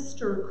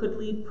sister could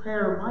lead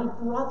prayer, my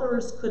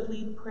brothers could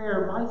lead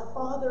prayer, my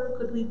father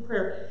could lead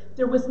prayer.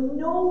 There was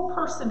no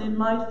person in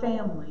my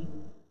family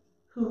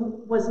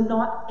who was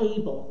not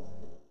able.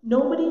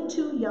 Nobody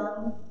too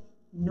young,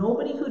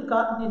 nobody who'd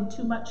gotten in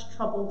too much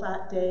trouble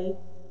that day,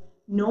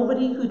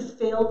 nobody who'd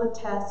failed a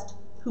test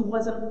who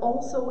wasn't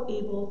also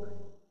able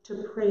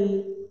to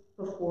pray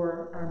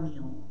before our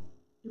meal.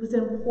 It was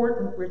an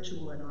important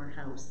ritual in our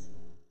house.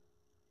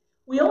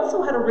 We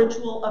also had a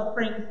ritual of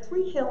praying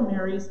 3 Hail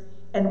Marys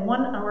and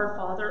 1 Our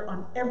Father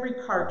on every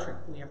car trip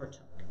we ever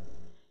took.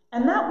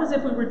 And that was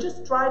if we were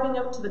just driving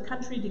out to the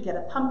country to get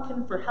a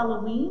pumpkin for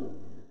Halloween,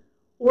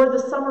 or the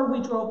summer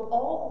we drove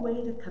all the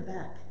way to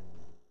Quebec.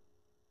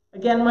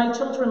 Again, my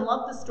children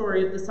love the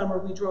story of the summer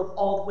we drove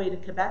all the way to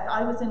Quebec.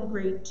 I was in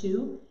grade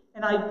 2,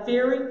 and I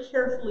very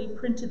carefully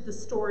printed the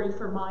story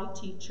for my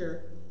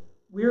teacher.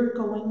 We're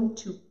going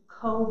to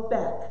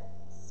Quebec,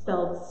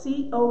 spelled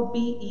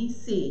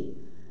C-O-B-E-C,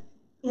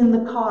 in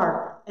the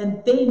car,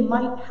 and they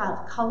might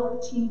have color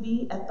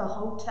TV at the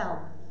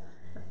hotel.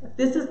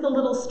 This is the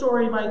little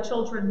story my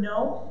children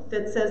know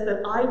that says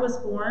that I was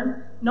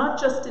born not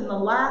just in the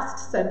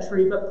last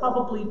century, but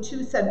probably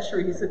 2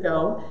 centuries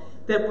ago,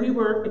 that we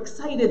were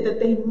excited that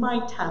they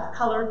might have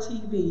color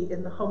TV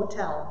in the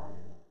hotel.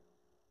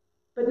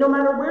 But no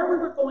matter where we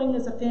were going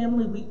as a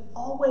family, we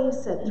always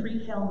said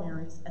 3 Hail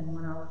Marys and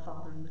 1 Our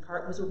Father in the car.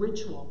 It was a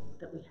ritual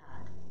that we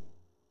had.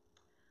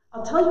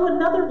 I'll tell you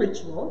another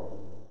ritual,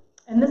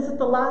 and this is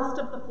the last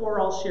of the 4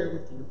 I'll share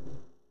with you.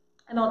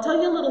 And I'll tell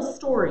you a little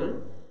story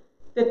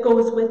that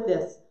goes with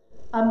this.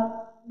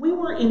 We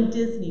were in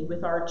Disney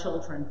with our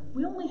children.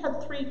 We only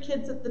had 3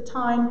 kids at the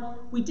time.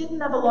 We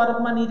didn't have a lot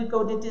of money to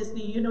go to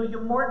Disney. You know,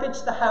 you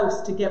mortgage the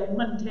house to get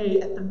 1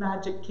 day at the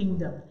Magic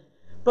Kingdom.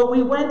 But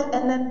we went,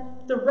 and then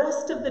the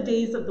rest of the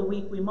days of the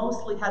week, we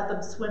mostly had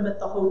them swim at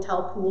the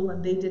hotel pool,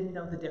 and they didn't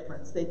know the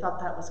difference. They thought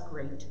that was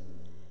great.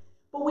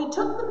 But we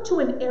took them to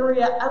an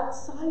area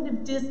outside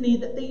of Disney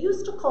that they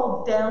used to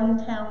call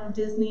downtown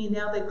Disney.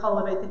 Now they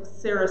call it, I think,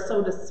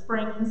 Sarasota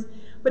Springs.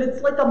 But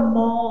it's like a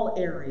mall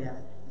area.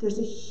 There's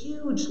a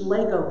huge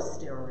Lego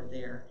store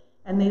there.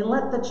 And they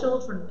let the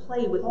children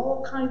play with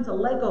all kinds of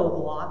Lego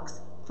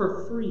blocks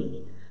for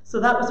free.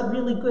 So that was a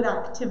really good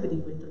activity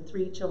with the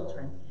 3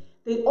 children.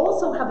 They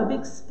also have a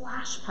big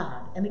splash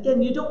pad. And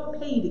again, you don't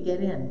pay to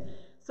get in.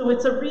 So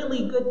it's a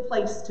really good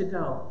place to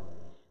go.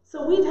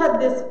 So we've had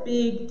this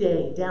big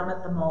day down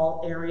at the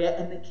mall area,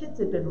 and the kids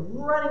had been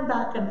running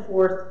back and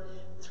forth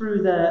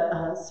through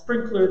the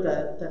sprinkler,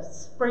 the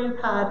spray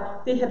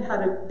pad. They had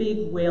had a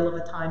big whale of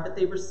a time, but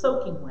they were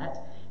soaking wet,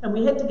 and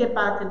we had to get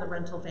back in the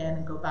rental van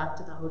and go back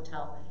to the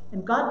hotel.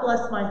 And God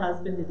bless my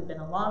husband, it had been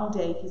a long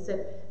day. He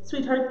said,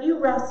 "Sweetheart, you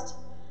rest."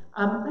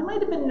 I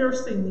might have been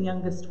nursing the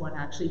youngest one,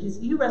 actually. He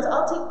said, "You rest,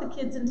 I'll take the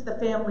kids into the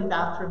family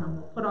bathroom and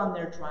we'll put on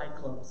their dry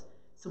clothes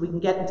so we can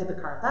get into the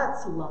car."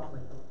 That's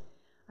lovely.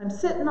 I'm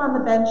sitting on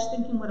the bench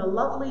thinking what a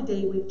lovely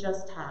day we've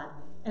just had,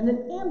 and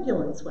an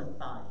ambulance went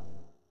by.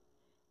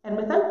 And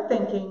without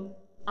thinking,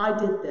 I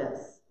did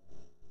this.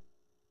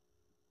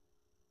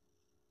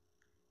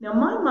 Now,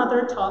 my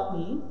mother taught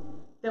me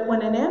that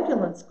when an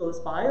ambulance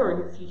goes by,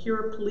 or if you hear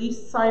a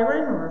police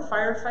siren or a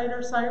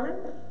firefighter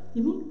siren,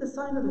 you make the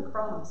sign of the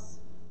cross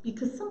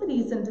because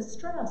somebody's in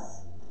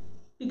distress.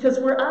 Because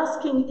we're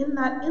asking in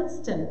that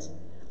instant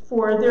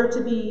for there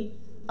to be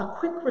a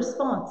quick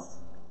response,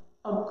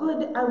 a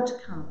good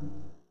outcome,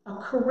 a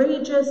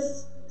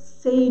courageous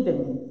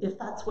saving, if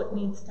that's what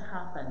needs to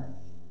happen.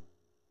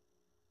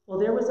 Well,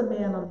 there was a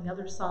man on the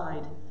other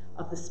side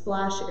of the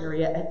splash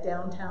area at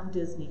downtown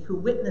Disney who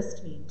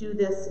witnessed me do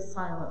this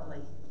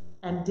silently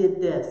and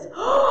did this. And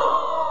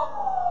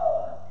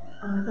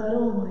I thought,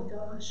 oh my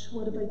gosh,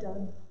 what have I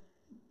done?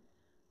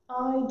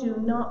 I do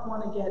not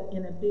want to get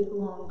in a big,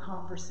 long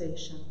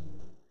conversation.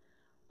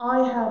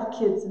 I have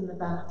kids in the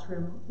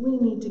bathroom. We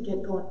need to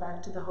get going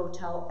back to the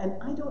hotel, and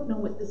I don't know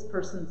what this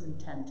person's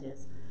intent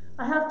is.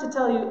 I have to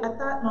tell you, at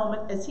that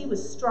moment, as he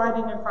was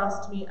striding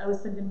across to me, I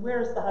was thinking,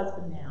 where's the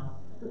husband now?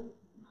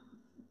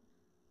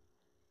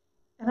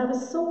 And I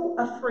was so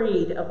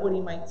afraid of what he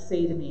might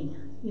say to me.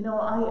 You know,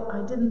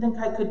 I didn't think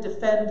I could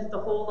defend the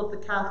whole of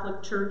the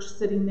Catholic Church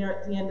sitting there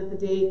at the end of the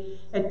day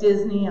at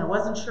Disney. I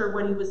wasn't sure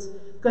what he was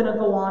going to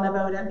go on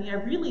about. I mean,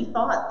 I really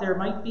thought there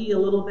might be a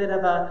little bit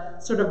of a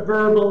sort of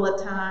verbal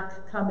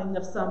attack coming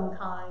of some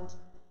kind.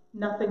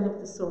 Nothing of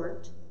the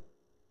sort.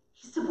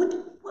 He said,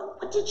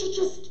 what did you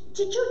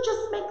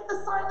just make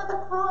the sign of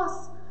the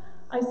cross?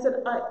 I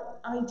said,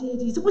 I did.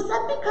 He said, was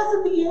that because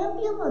of the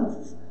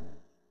ambulance?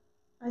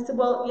 I said,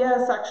 well,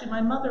 yes, actually, my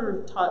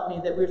mother taught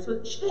me that we were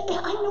supposed to,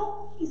 I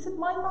know. He said,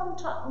 my mom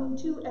taught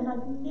me too, and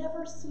I've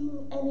never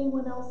seen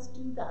anyone else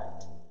do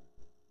that.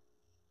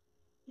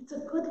 It's a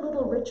good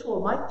little ritual.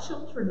 My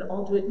children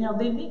all do it. Now,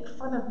 they make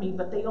fun of me,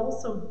 but they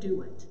also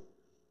do it.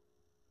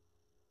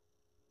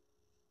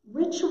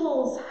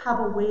 Rituals have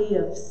a way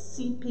of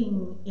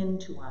seeping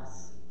into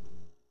us.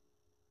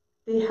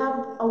 They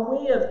have a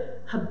way of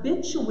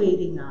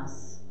habituating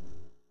us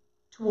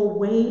to a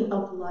way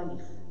of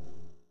life.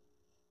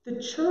 The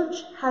church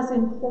has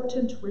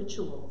important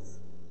rituals,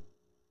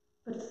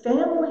 but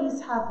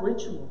families have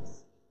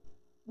rituals.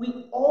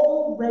 We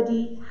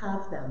already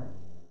have them.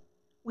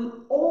 We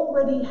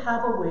already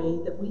have a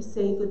way that we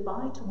say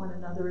goodbye to one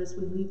another as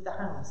we leave the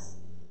house.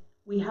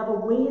 We have a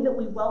way that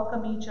we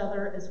welcome each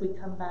other as we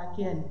come back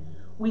in.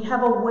 We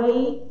have a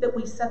way that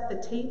we set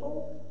the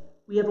table.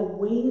 We have a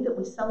way that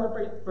we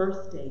celebrate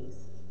birthdays.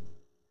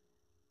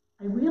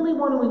 I really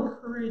want to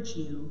encourage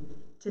you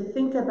to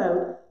think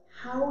about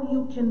how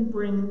you can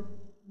bring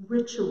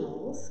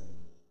rituals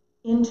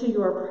into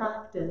your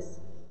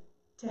practice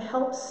to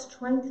help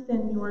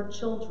strengthen your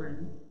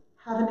children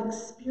have an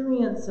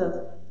experience of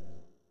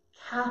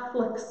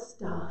Catholic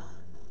stuff.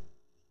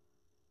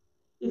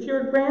 If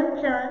you're a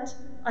grandparent,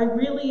 I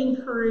really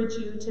encourage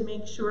you to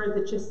make sure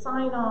that you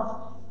sign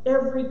off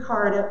every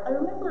card. I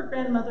remember a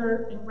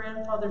grandmother and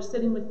grandfather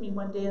sitting with me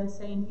one day and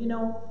saying, you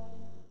know,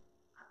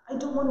 I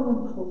don't want to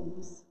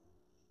impose.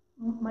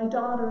 My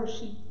daughter,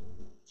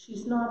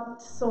 she's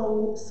not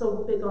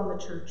so big on the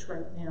church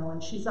right now,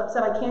 and she's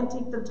upset. I can't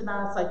take them to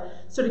Mass. I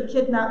sort of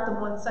kidnapped them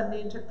one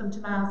Sunday and took them to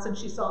Mass, and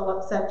she's all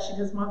upset. She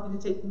doesn't want me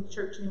to take them to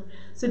church anymore.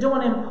 So I don't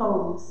want to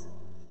impose.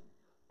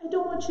 I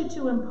don't want you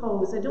to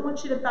impose. I don't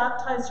want you to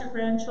baptize your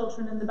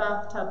grandchildren in the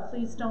bathtub.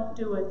 Please don't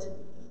do it.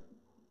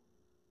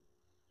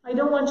 I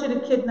don't want you to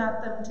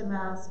kidnap them to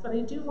Mass, but I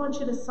do want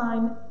you to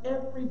sign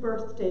every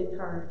birthday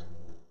card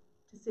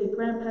to say,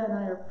 Grandpa and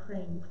I are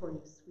praying for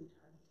you, sweetheart.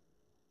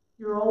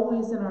 You're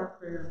always in our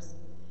prayers.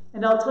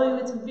 And I'll tell you,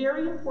 it's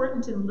very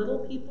important in little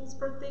people's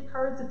birthday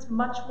cards. It's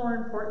much more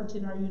important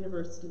in our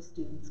university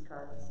students'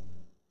 cards.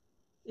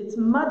 It's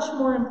much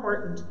more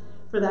important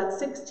for that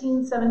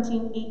 16,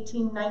 17,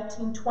 18,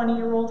 19,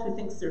 20-year-old who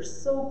thinks they're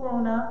so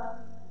grown up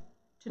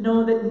to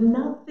know that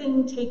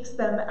nothing takes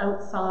them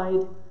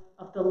outside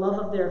of the love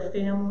of their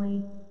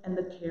family and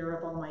the care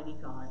of Almighty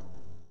God.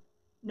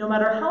 No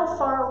matter how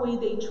far away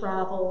they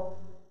travel,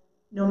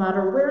 no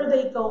matter where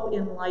they go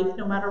in life,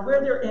 no matter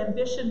where their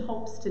ambition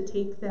hopes to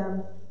take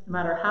them, no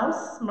matter how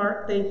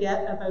smart they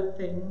get about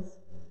things,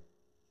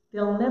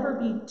 they'll never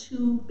be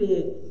too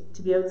big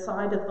to be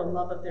outside of the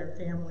love of their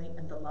family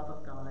and the love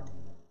of God.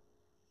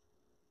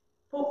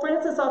 Pope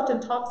Francis often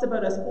talks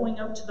about us going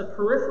out to the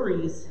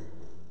peripheries,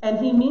 and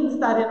he means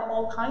that in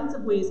all kinds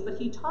of ways, but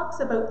he talks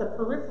about the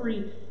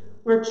periphery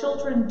where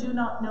children do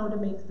not know to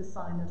make the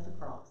sign of the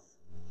cross.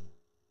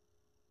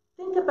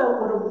 Think about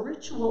what a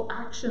ritual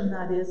action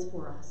that is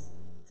for us.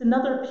 It's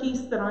another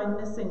piece that I'm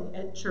missing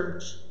at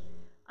church.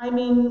 I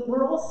mean,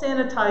 we're all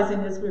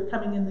sanitizing as we're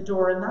coming in the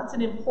door, and that's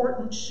an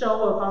important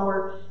show of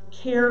our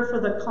care for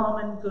the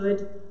common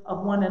good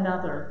of one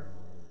another.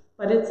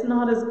 But it's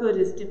not as good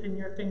as dipping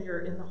your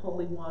finger in the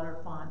holy water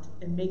font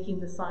and making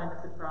the sign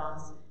of the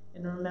cross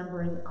and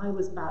remembering I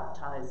was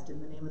baptized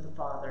in the name of the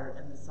Father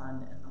and the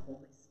Son and the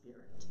Holy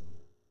Spirit.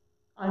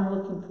 I'm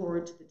looking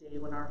forward to the day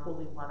when our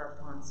holy water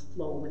fonts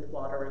flow with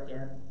water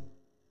again.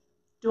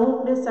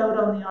 Don't miss out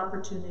on the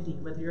opportunity,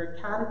 whether you're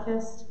a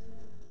catechist,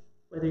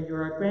 whether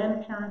you're a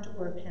grandparent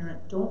or a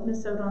parent, don't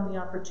miss out on the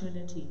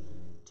opportunity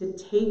to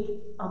take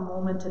a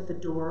moment at the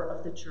door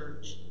of the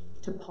church,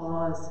 to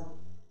pause,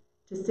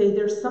 to say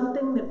there's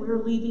something that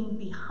we're leaving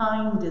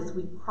behind as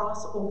we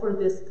cross over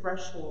this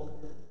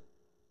threshold.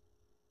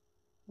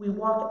 We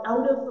walk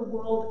out of the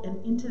world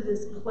and into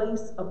this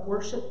place of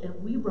worship,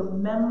 and we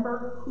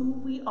remember who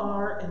we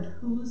are and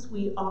whose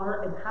we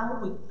are and how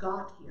we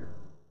got here.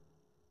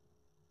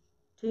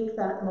 Take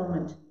that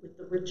moment with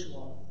the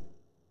ritual.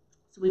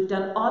 So we've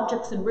done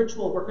objects and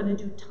ritual. We're going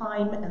to do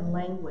time and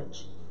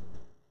language.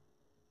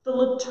 The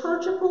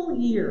liturgical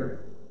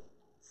year,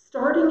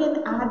 starting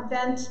in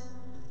Advent,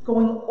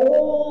 going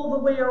all the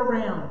way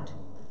around.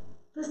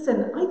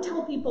 Listen, I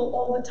tell people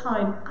all the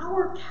time,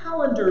 our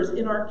calendars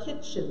in our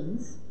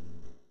kitchens,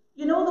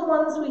 you know the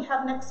ones we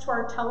have next to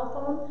our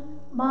telephone?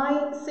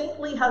 My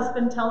saintly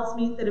husband tells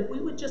me that if we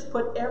would just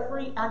put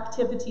every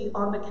activity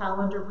on the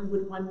calendar, we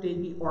would one day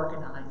be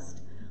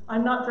organized.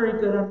 I'm not very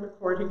good on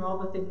recording all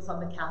the things on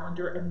the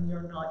calendar, and we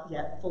are not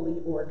yet fully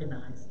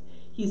organized.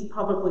 He's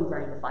probably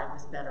right if I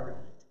was better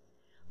at it.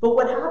 But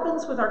what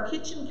happens with our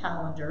kitchen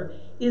calendar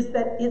is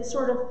that it's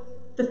sort of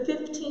the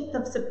 15th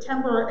of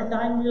September, and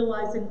I'm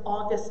realizing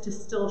August is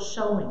still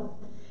showing.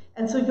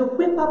 And so you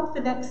whip up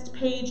the next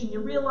page and you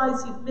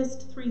realize you've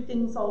missed 3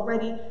 things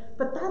already,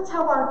 but that's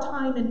how our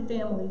time and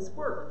families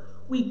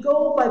work. We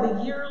go by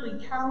the yearly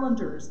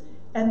calendars,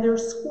 and they're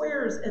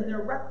squares and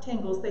they're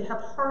rectangles, they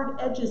have hard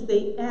edges,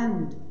 they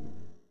end.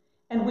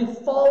 And we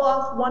fall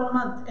off one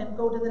month and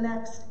go to the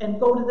next, and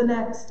go to the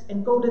next,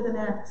 and go to the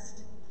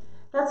next.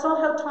 That's not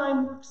how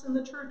time works in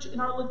the church. In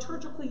our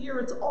liturgical year,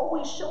 it's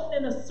always shown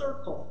in a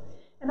circle.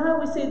 And I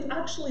always say it's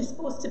actually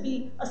supposed to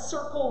be a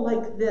circle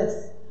like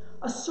this,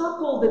 a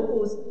circle that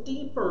goes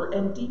deeper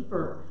and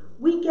deeper.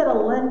 We get a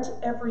Lent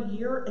every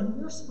year, and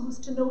we're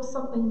supposed to know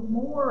something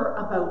more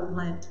about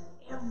Lent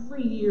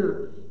every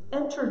year.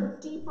 Enter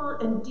deeper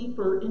and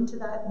deeper into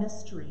that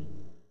mystery.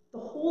 The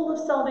whole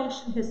of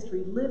salvation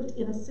history lived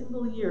in a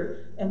single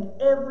year, and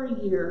every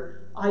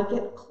year I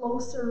get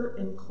closer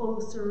and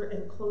closer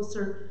and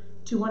closer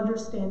to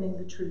understanding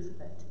the truth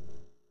of it.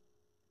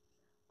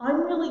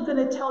 I'm really going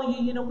to tell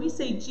you, we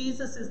say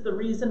Jesus is the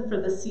reason for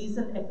the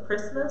season at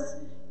Christmas.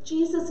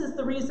 Jesus is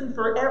the reason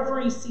for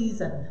every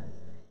season.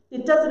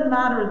 It doesn't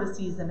matter the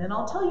season. And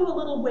I'll tell you a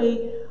little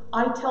way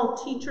I tell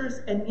teachers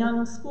and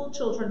young school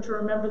children to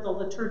remember the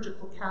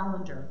liturgical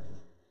calendar.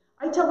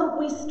 I tell them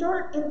we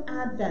start in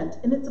Advent,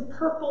 and it's a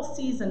purple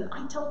season.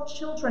 I tell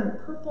children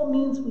purple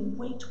means we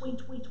wait.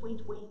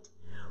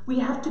 We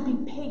have to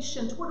be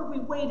patient. What are we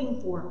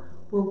waiting for?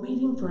 We're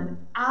waiting for an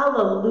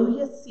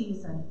Alleluia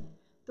season.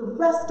 The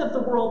rest of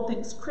the world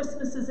thinks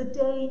Christmas is a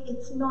day.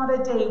 It's not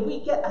a day.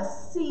 We get a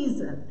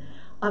season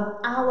of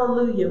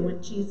Alleluia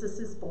when Jesus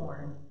is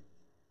born.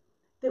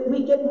 That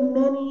we get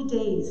many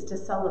days to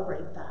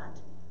celebrate that.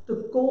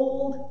 The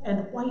gold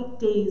and white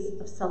days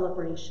of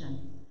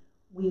celebration.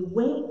 We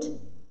wait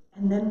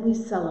and then we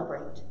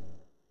celebrate.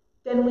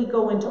 Then we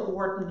go into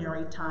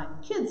ordinary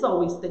time. Kids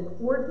always think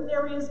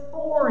ordinary is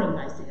boring.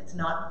 I say it's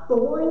not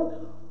boring.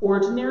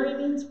 Ordinary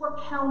means we're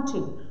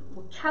counting.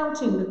 We're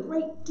counting the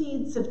great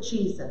deeds of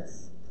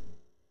Jesus.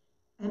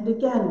 And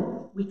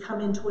again, we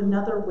come into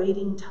another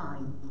waiting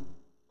time.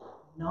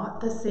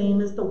 Not the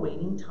same as the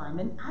waiting time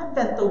in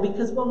Advent, though,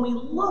 because when we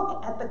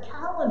look at the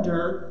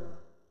calendar,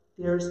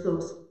 there's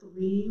those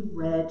 3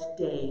 red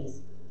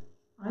days.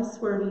 I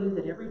swear to you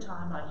that every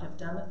time I have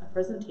done a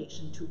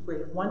presentation to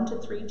grade 1 to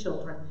 3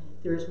 children,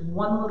 there's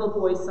one little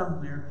boy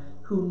somewhere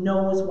who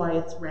knows why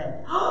it's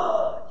red.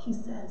 He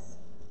says,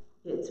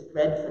 it's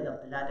red for the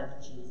blood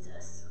of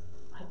Jesus.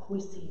 I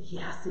always say,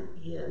 yes, it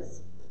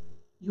is.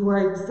 You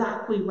are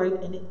exactly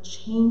right, and it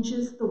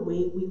changes the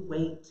way we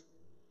wait.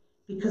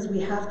 Because we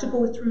have to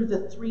go through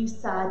the 3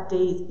 sad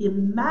days.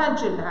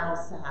 Imagine how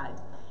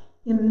sad.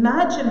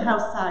 Imagine how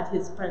sad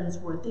his friends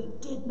were. They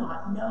did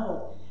not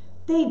know.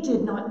 They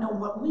did not know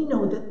what we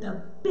know, that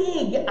the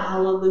big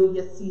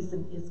Alleluia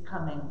season is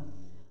coming.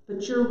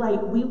 But you're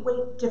right, we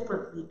wait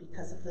differently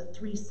because of the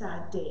 3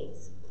 sad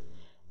days.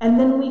 And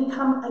then we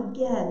come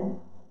again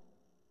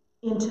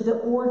into the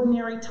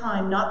ordinary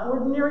time, not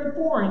ordinary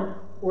boring,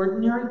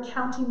 ordinary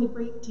counting the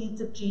great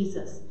deeds of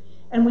Jesus.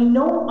 And we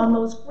know on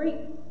those great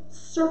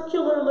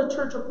circular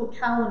liturgical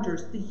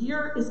calendars, the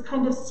year is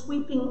kind of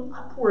sweeping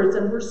upwards,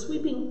 and we're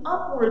sweeping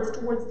upwards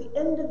towards the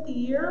end of the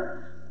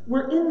year.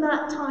 We're in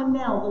that time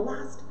now, the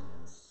last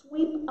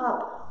sweep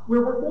up,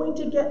 where we're going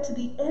to get to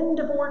the end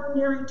of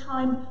ordinary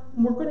time,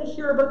 and we're going to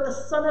hear about the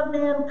Son of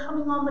Man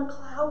coming on the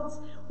clouds.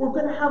 We're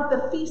going to have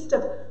the feast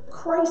of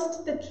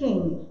Christ the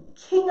King,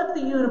 King of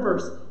the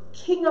universe,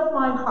 King of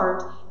my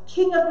heart,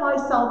 King of my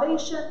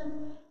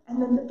salvation.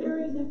 And then the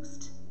very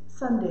next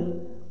Sunday,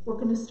 we're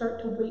going to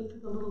start to wait for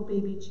the little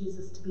baby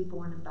Jesus to be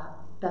born in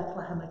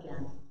Bethlehem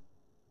again.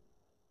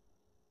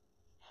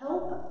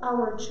 Help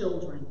our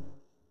children,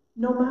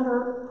 no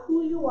matter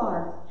who you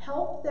are,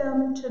 help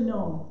them to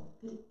know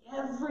that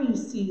every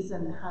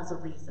season has a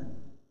reason.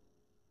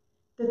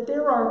 That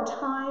there are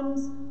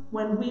times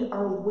when we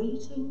are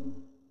waiting.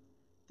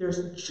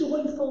 There's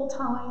joyful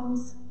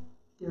times.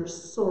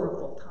 There's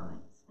sorrowful times.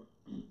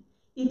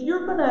 If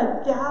you're going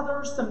to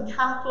gather some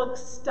Catholic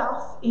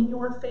stuff in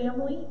your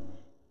family,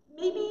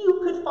 maybe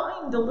you could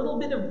find a little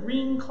bit of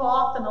green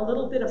cloth and a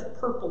little bit of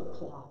purple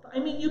cloth. I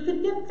mean, you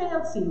could get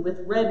fancy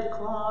with red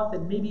cloth,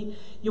 and maybe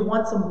you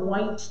want some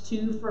white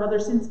too for other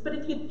sins, but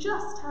if you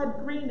just had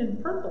green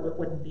and purple, it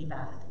wouldn't be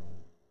bad.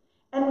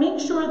 And make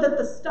sure that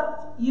the stuff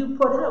you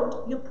put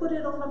out, you put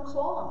it on a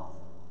cloth.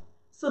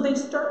 So they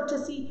start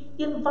to see,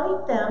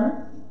 invite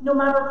them, no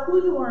matter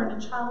who you are in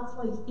a child's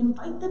life,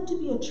 invite them to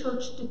be a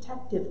church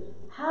detective.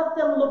 Have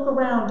them look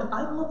around.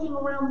 I'm looking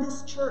around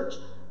this church.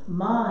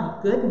 My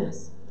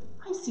goodness,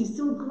 I see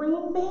some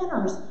green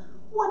banners.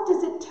 What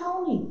does it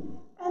tell me?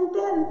 And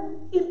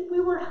then, if we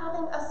were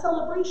having a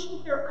celebration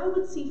here, I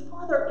would see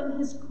Father in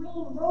his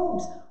green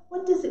robes.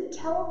 What does it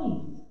tell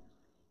me?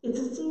 It's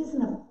a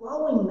season of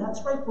growing.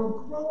 That's right, we're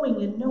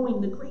growing and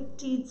knowing the great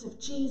deeds of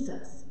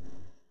Jesus.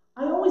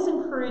 I always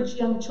encourage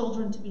young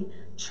children to be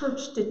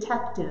church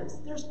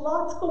detectives. There's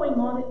lots going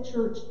on at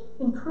church.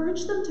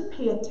 Encourage them to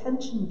pay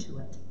attention to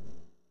it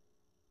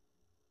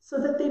so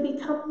that they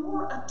become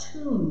more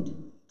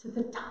attuned to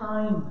the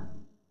time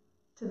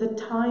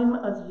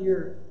of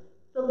year.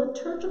 The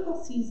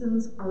liturgical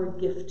seasons are a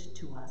gift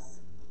to us.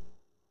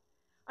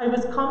 I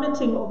was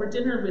commenting over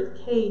dinner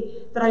with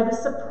Kay that I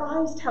was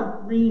surprised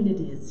how green it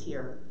is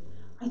here.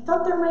 I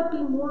thought there might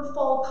be more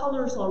fall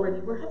colors already.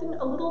 We're having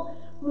a little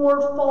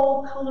more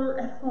fall color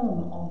at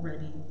home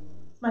already.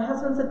 My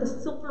husband said the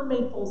silver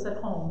maples at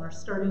home are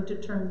starting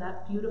to turn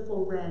that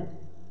beautiful red.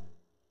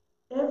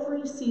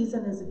 Every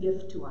season is a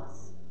gift to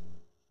us.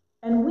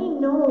 And we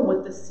know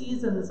what the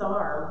seasons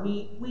are.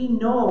 We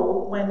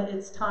know when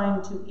it's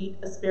time to eat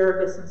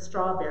asparagus and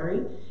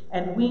strawberry,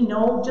 and we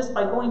know just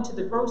by going to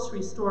the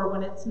grocery store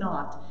when it's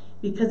not.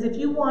 Because if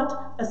you want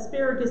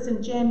asparagus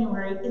in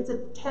January, it's a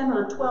 $10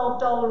 or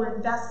 $12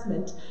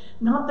 investment,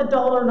 not the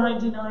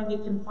 $1.99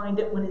 you can find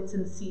it when it's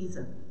in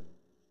season.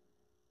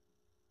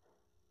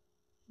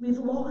 We've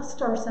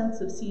lost our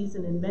sense of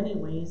season in many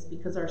ways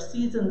because our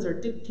seasons are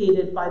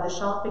dictated by the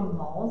shopping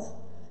malls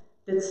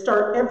that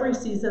start every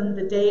season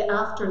the day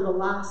after the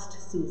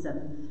last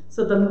season.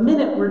 So the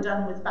minute we're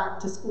done with back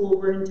to school,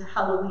 we're into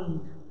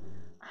Halloween.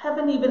 I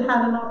haven't even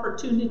had an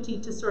opportunity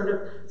to sort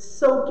of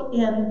soak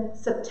in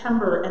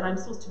September, and I'm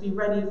supposed to be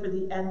ready for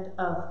the end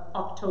of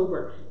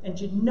October. And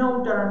you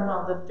know darn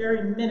well the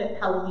very minute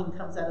Halloween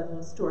comes out of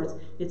those stores,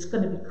 it's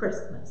going to be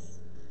Christmas.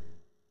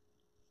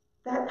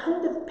 That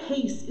kind of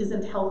pace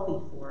isn't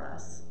healthy for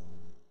us.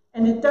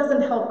 And it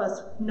doesn't help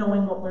us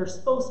knowing what we're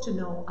supposed to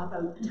know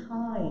about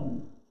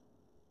time.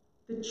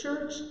 The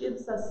church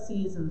gives us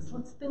seasons.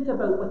 Let's think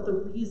about what the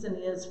reason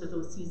is for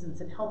those seasons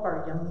and help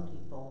our young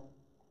people.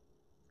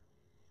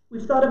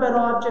 We've thought about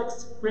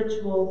objects,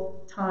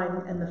 ritual,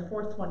 time, and the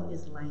fourth one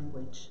is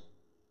language.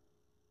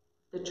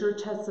 The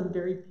church has some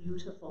very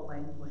beautiful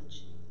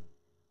language.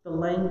 The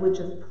language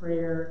of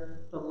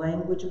prayer, the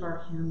language of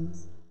our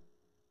hymns,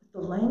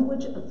 the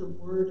language of the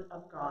Word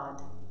of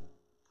God.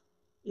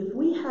 If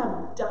we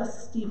have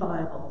dusty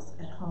Bibles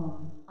at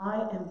home,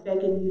 I am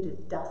begging you to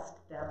dust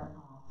them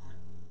off.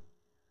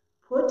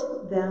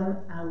 Put them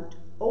out,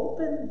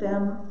 open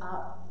them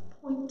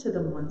up, point to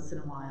them once in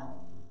a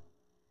while.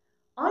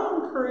 I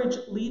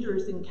encourage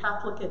leaders in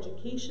Catholic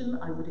education.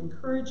 I would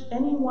encourage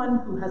anyone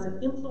who has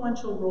an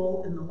influential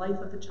role in the life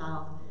of a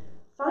child.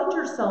 Find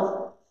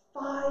yourself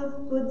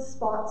 5 good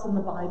spots in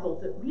the Bible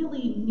that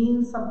really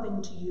mean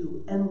something to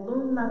you and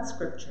learn that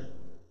scripture.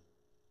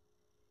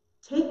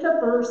 Take a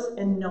verse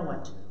and know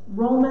it.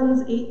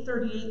 Romans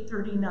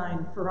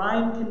 8:38-39, for I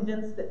am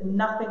convinced that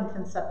nothing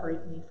can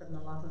separate me from the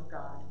love of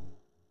God.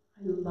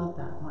 I love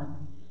that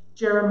one.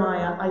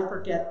 Jeremiah, I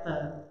forget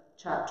the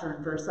chapter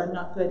and verse, I'm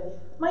not good.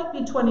 Might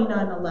be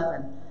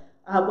 29:11.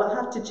 We'll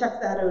have to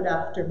check that out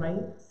after. My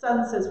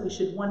son says we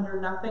should wonder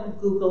nothing,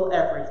 Google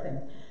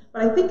everything.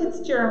 But I think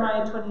it's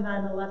Jeremiah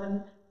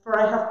 29:11, for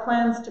I have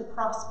plans to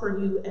prosper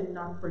you and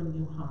not bring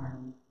you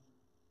harm.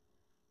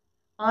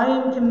 I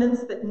am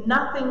convinced that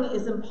nothing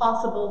is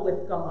impossible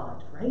with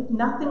God, right?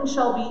 Nothing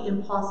shall be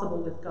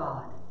impossible with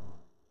God.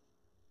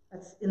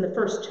 That's in the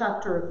first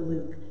chapter of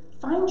Luke.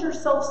 Find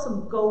yourself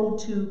some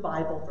go-to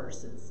Bible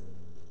verses.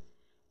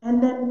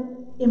 And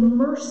then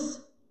immerse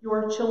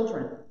your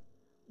children,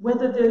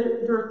 whether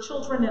they're your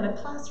children in a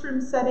classroom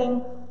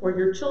setting or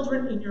your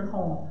children in your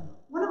home.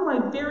 One of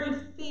my very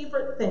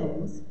favorite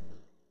things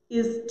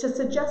is to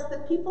suggest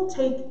that people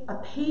take a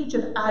page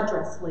of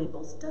address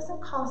labels. It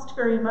doesn't cost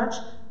very much.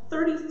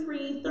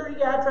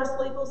 30 address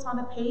labels on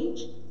a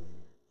page.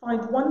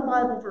 Find one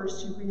Bible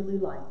verse you really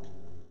like.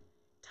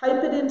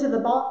 Type it into the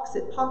box,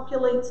 it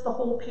populates the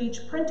whole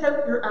page. Print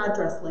out your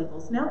address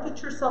labels. Now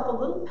get yourself a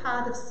little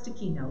pad of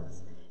sticky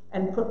notes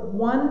and put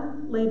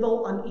one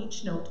label on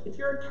each note. If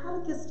you're a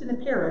catechist in a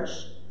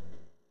parish,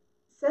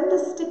 send a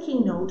sticky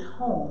note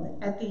home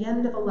at the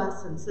end of a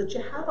lesson so that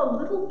you have a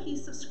little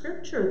piece of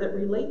scripture that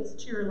relates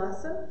to your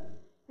lesson,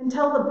 and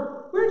tell them,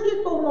 where do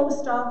you go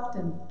most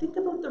often? Think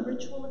about the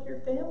ritual of your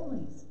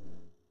families.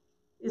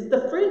 Is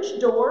the fridge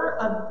door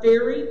a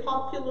very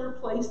popular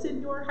place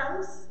in your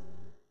house?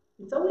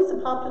 It's always a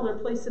popular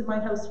place in my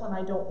house when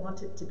I don't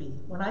want it to be.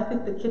 When I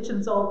think the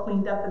kitchen's all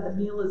cleaned up and the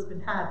meal has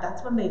been had,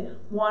 that's when they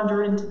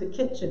wander into the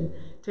kitchen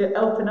to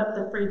open up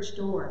the fridge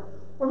door.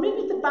 Or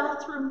maybe the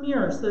bathroom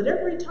mirror, so that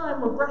every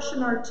time we're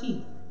brushing our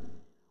teeth,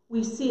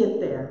 we see it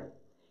there.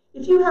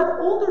 If you have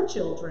older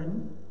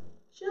children,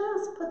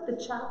 just put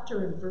the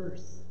chapter and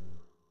verse.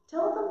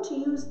 Tell them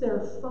to use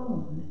their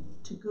phone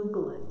to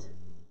Google it.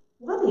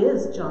 What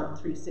is John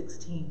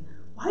 3:16?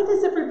 Why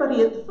does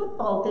everybody at the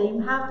football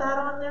game have that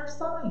on their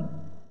sign?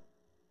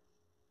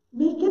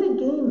 Make it a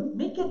game.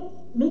 Make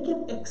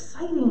it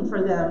exciting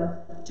for them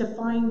to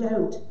find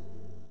out.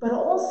 But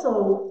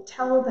also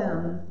tell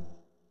them,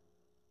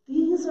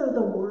 these are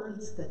the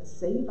words that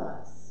save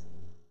us.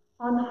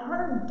 On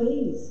hard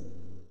days,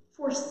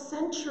 for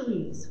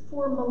centuries,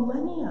 for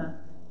millennia,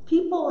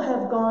 people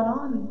have gone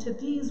on to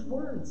these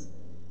words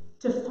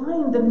to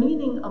find the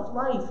meaning of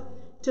life,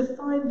 to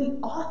find the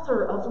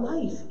author of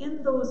life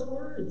in those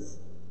words.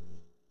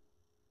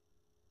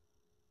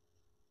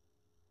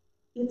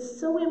 It's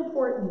so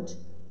important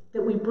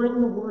that we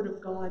bring the Word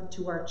of God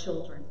to our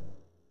children.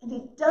 And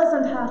it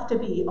doesn't have to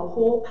be a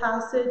whole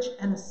passage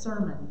and a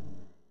sermon.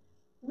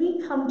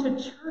 We come to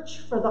church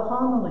for the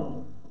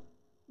homily.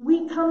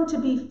 We come to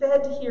be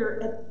fed here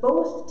at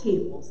both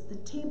tables, the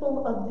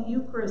table of the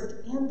Eucharist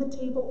and the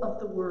table of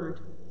the Word.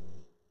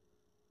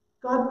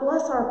 God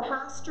bless our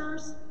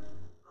pastors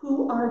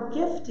who are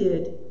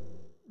gifted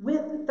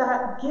with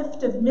that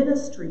gift of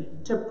ministry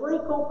to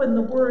break open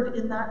the Word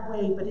in that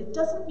way, but it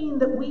doesn't mean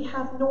that we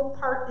have no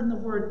part in the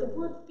Word. The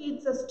Word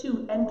feeds us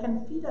too and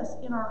can feed us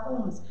in our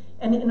homes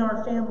and in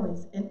our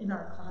families and in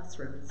our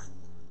classrooms.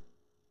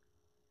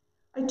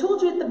 I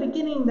told you at the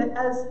beginning that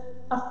as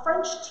a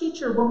French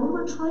teacher, when we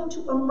were trying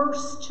to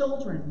immerse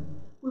children,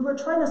 we were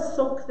trying to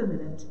soak them in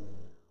it.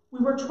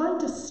 We were trying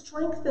to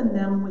strengthen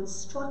them with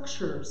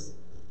structures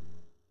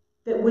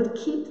that would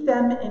keep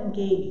them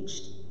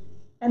engaged.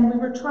 And we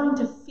were trying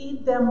to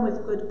feed them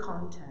with good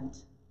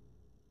content.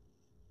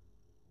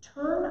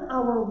 turn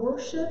our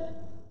worship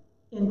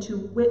into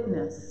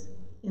witness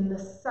in the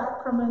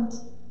sacrament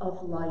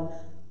of life.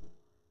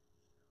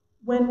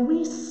 When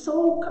we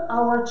soak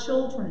our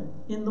children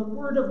in the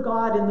Word of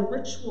God, in the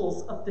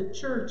rituals of the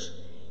church,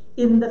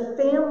 in the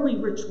family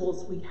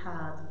rituals we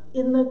have,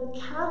 in the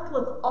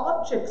Catholic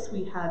objects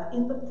we have,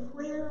 in the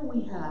prayer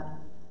we have,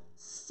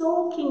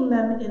 soaking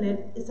them in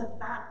it is a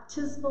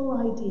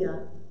baptismal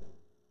idea.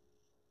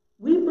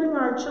 We bring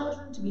our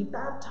children to be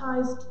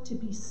baptized, to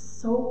be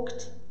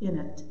soaked in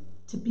it,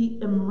 to be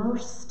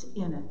immersed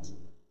in it.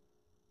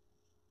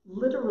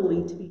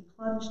 Literally to be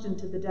plunged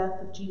into the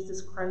death of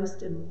Jesus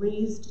Christ and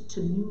raised to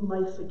new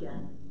life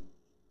again.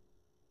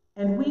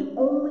 And we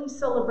only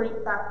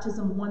celebrate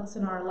baptism once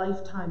in our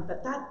lifetime,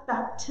 but that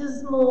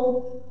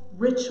baptismal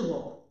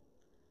ritual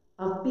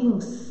of being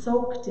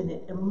soaked in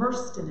it,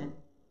 immersed in it,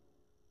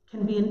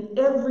 can be an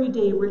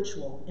everyday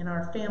ritual in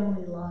our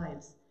family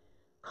lives.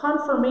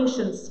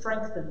 Confirmation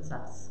strengthens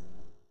us.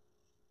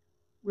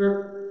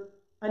 We're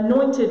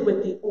anointed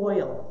with the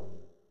oil.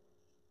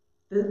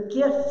 The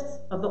gifts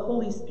of the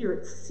Holy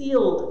Spirit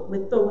sealed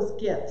with those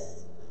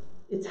gifts.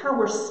 It's how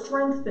we're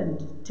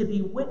strengthened to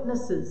be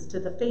witnesses to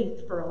the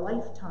faith for a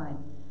lifetime.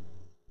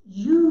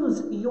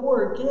 Use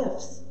your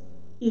gifts.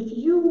 If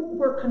you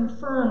were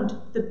confirmed,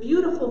 the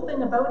beautiful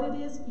thing about it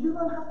is you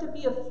don't have to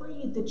be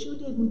afraid that you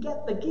didn't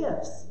get the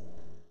gifts.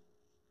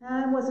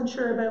 I wasn't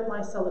sure about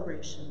my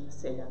celebration,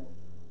 Sam.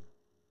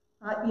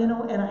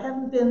 And I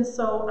haven't been,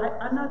 so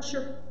I'm not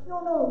sure.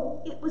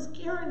 No, it was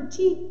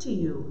guaranteed to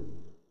you.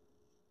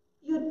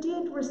 You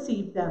did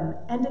receive them.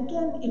 And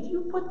again, if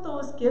you put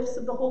those gifts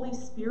of the Holy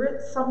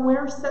Spirit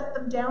somewhere, set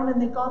them down,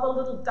 and they got a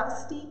little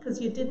dusty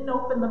because you didn't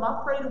open them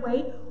up right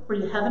away, or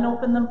you haven't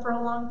opened them for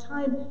a long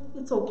time,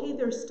 it's okay,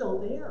 they're still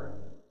there.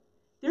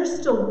 There's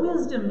still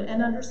wisdom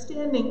and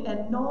understanding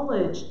and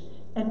knowledge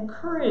and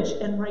courage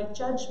and right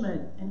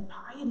judgment and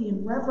piety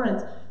and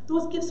reverence.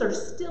 Those gifts are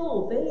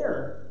still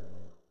there.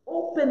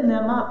 Open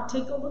them up,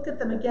 take a look at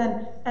them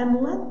again,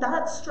 and let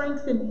that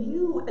strengthen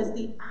you as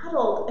the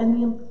adult and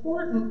the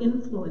important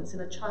influence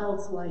in a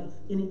child's life,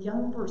 in a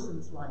young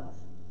person's life.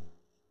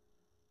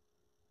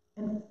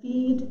 And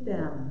feed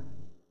them.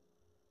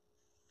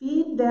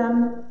 Feed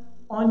them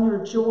on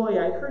your joy.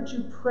 I heard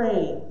you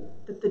pray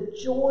that the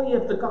joy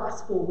of the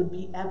gospel would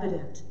be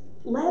evident.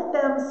 Let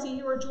them see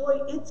your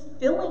joy. It's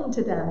filling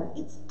to them.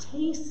 It's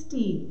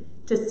tasty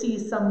to see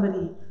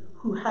somebody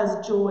who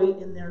has joy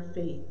in their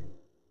faith.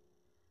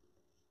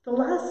 The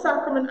last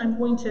sacrament I'm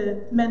going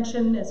to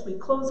mention as we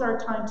close our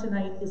time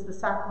tonight is the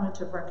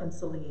sacrament of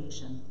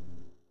reconciliation.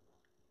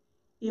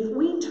 If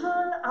we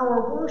turn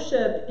our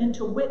worship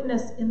into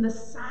witness in the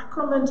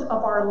sacrament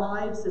of our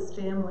lives as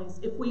families,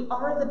 if we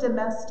are the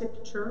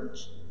domestic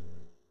church,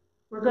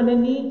 we're going to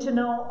need to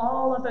know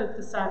all about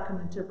the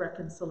sacrament of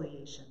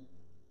reconciliation.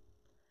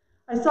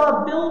 I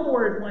saw a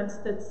billboard once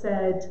that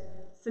said,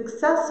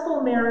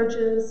 "Successful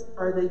marriages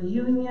are the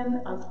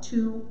union of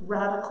two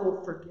radical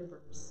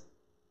forgivers."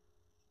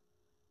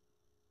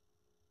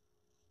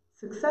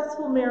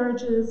 Successful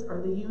marriages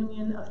are the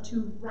union of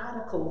two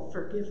radical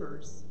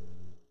forgivers.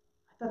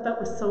 I thought that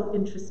was so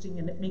interesting,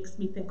 and it makes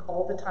me think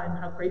all the time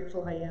how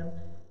grateful I am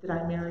that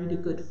I married a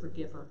good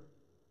forgiver.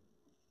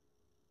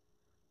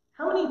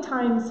 How many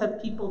times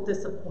have people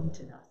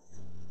disappointed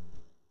us?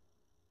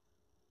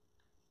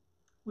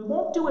 We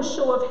won't do a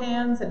show of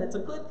hands, and it's a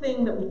good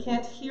thing that we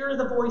can't hear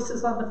the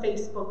voices on the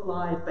Facebook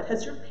Live, but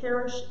has your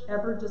parish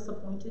ever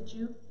disappointed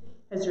you?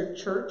 Has your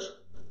church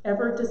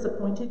ever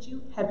disappointed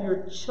you? Have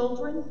your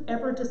children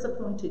ever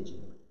disappointed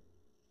you?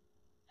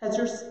 Has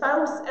your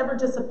spouse ever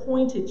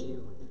disappointed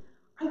you?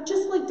 I'd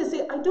just like to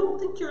say, I don't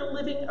think you're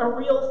living a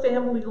real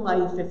family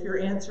life if your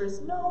answer is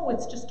no,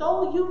 it's just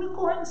all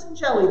unicorns and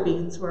jelly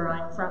beans where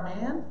I'm from,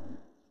 Anne.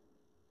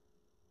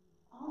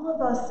 All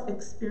of us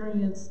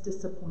experience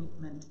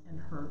disappointment and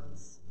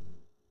hurts.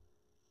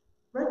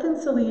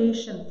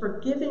 Reconciliation,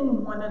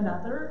 forgiving one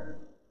another,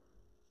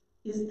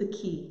 is the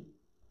key.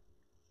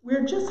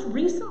 We're just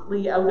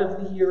recently out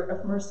of the year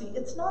of mercy.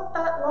 It's not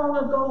that long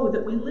ago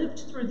that we lived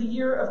through the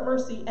year of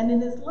mercy, and in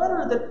his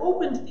letter that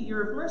opened the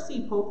year of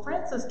mercy, Pope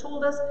Francis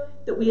told us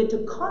that we had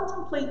to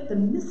contemplate the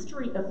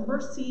mystery of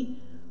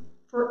mercy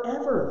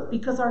forever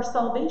because our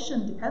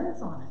salvation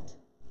depends on it.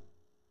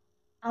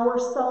 Our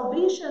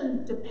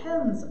salvation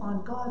depends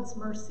on God's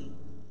mercy.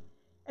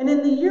 And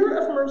in the year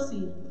of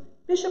mercy,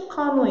 Bishop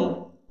Conley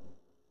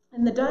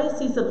in the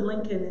Diocese of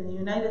Lincoln in the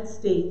United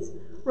States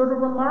wrote a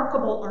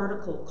remarkable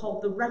article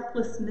called The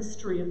Reckless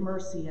Mystery of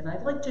Mercy, and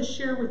I'd like to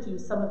share with you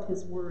some of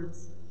his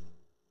words.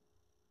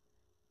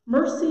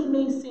 Mercy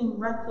may seem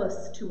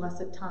reckless to us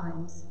at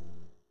times.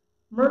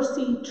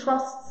 Mercy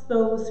trusts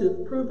those who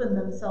have proven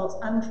themselves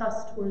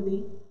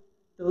untrustworthy,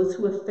 those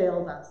who have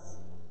failed us.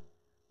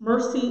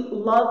 Mercy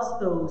loves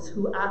those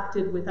who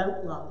acted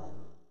without love.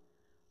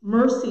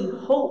 Mercy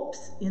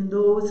hopes in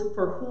those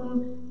for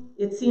whom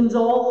it seems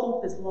all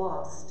hope is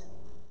lost.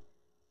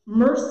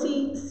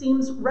 Mercy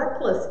seems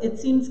reckless, it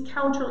seems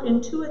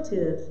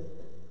counterintuitive,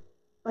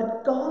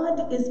 but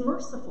God is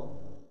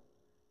merciful.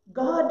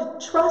 God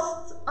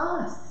trusts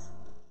us.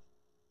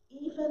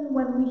 even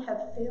when we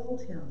have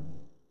failed him.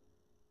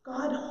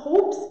 God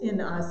hopes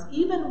in us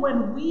even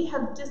when we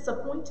have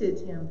disappointed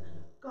him.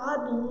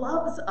 God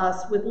loves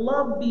us with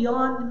love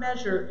beyond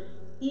measure,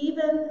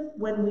 even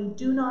when we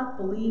do not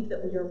believe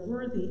that we are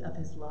worthy of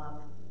his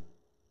love.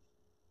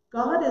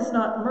 God is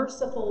not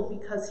merciful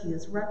because he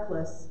is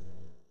reckless.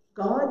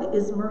 God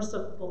is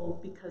merciful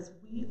because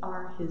we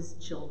are his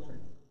children.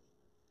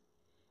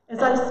 As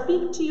I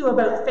speak to you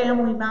about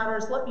family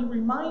matters, let me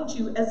remind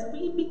you, as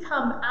we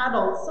become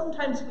adults,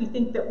 sometimes we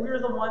think that we're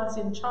the ones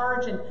in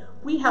charge and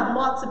we have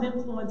lots of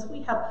influence,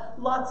 we have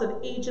lots of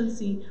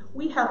agency,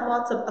 we have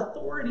lots of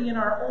authority in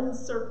our own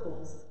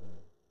circles.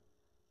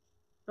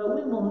 But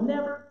we will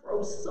never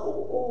grow so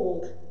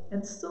old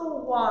and so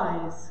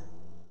wise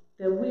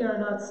that we are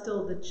not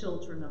still the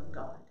children of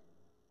God.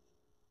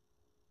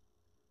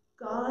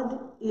 God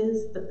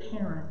is the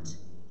parent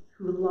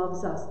who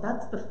loves us.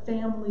 That's the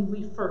family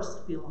we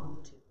first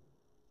belong to.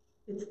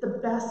 It's the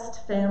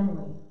best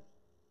family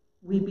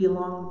we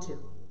belong to.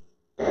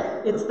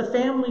 It's the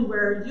family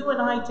where you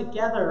and I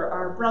together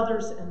are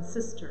brothers and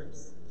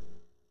sisters.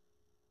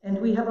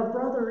 And we have a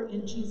brother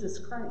in Jesus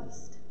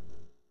Christ.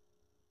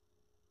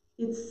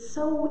 It's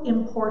so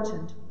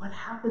important what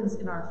happens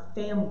in our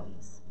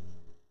families.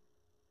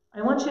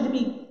 I want you to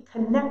be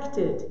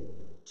connected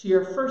to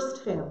your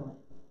first family.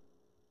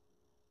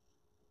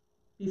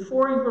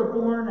 Before you were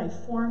born, I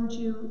formed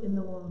you in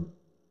the womb.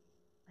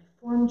 I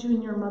formed you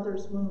in your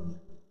mother's womb.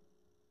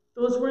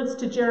 Those words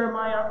to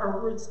Jeremiah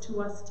are words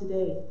to us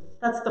today.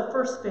 That's the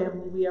first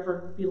family we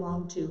ever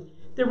belonged to.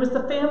 There was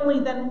the family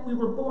then we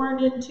were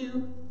born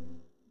into,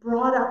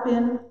 brought up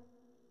in,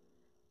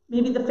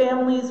 maybe the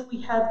families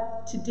we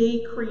have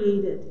today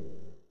created.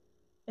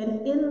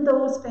 And in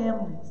those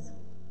families,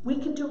 we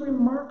can do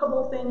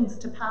remarkable things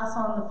to pass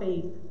on the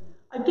faith.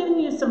 I've given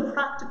you some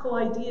practical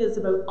ideas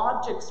about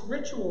objects,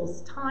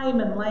 rituals,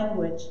 time, and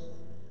language,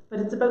 but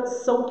it's about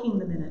soaking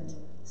them in it,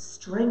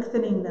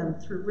 strengthening them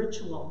through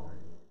ritual,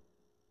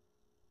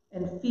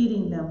 and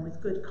feeding them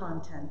with good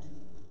content.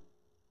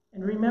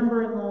 And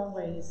remembering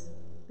always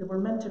that we're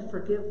meant to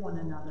forgive one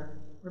another.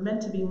 We're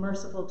meant to be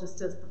merciful just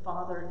as the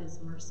Father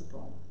is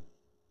merciful.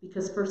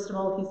 Because first of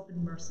all, he's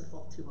been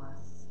merciful to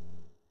us.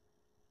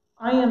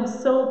 I am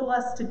so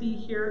blessed to be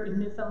here in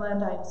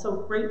Newfoundland. I am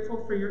so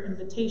grateful for your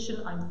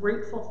invitation. I'm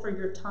grateful for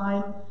your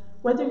time.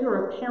 Whether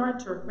you're a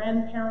parent or a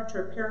grandparent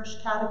or a parish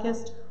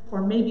catechist,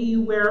 or maybe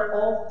you wear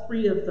all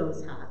three of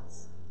those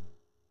hats.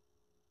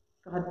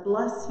 God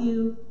bless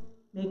you.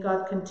 May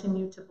God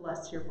continue to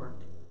bless your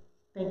work.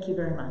 Thank you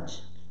very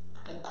much.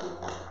 Thank you.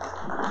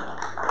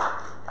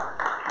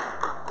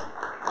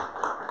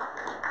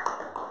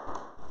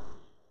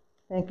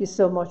 Thank you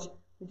so much.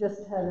 We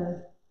just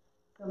had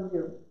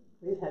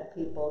we've had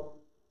people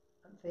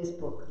on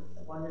Facebook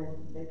wondering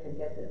if they could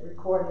get the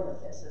recording of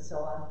this and so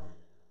on.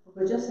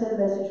 We just had a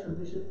message from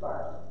Bishop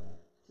Bart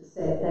to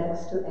say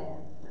thanks to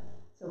Anne.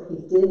 So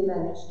he did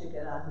manage to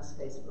get on his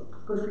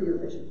Facebook. Good for you,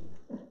 Bishop.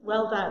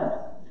 Well done.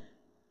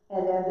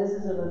 And Anne, this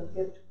is a little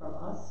gift from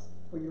us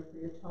for your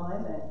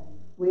time, and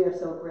we are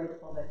so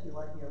grateful that you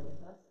are here with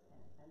us.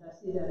 And I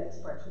see that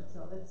expression,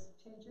 so let's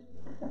change it.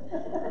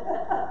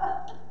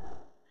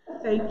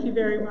 Thank you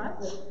very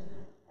much.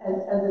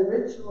 And the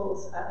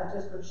rituals, I'm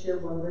just going to share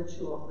one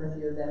ritual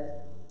with you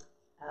that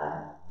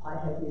I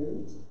have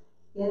used.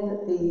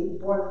 In the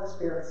Born of the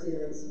Spirit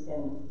series,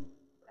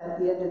 at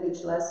the end of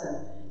each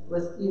lesson,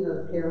 was,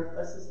 the parent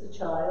blesses the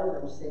child,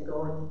 and you say,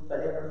 go in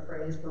whatever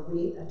phrase, but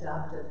we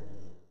adopted,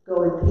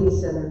 go in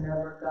peace and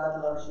remember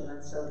God loves you,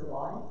 and so do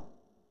I.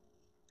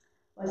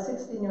 My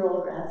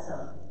 16-year-old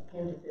grandson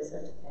came to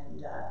visit,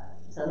 and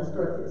it's on his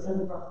birthday. It's a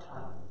rough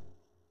time.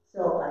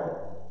 So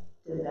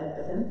I did that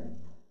with him.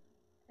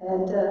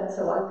 And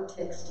so I would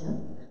text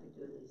him, as we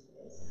do these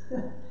days.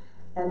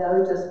 And I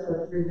would just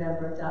put,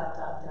 remember, ... and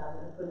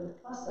I put in the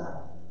plus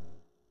sign.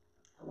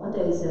 And one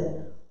day he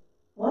said,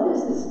 what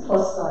is this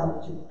plus sign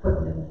that you're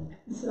putting in?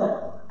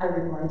 So I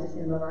reminded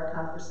him of our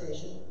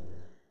conversation.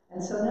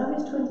 And so now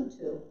he's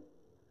 22.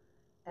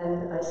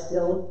 And I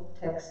still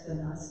text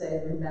and I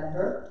say,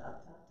 remember, ...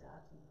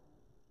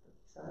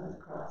 sign of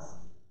the cross.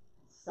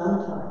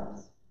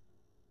 Sometimes,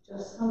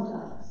 just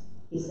sometimes,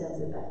 he sends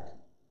it back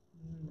to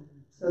me.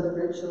 So the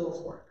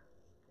rituals work.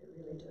 They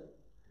really do.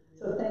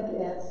 So thank you,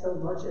 Anne, so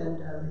much. And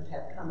we've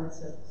had comments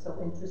that are so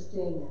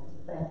interesting.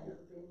 And thank you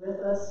for being with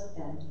us.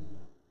 And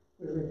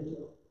we really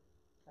do.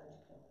 Glad you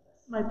came with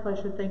us. My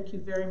pleasure. Thank you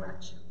very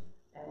much.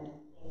 And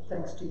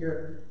thanks to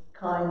your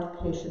kind,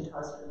 patient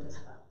husband as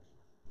well.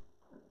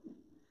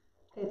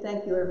 Okay,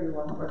 thank you,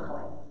 everyone, for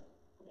coming.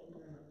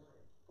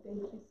 Thank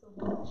you so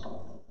much.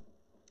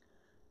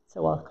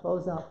 So I'll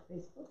close out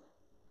Facebook.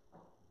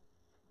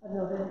 I don't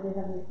know if anybody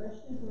have any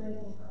questions or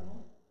anything for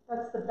Anne?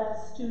 That's the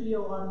best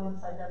studio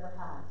audience I've ever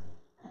had.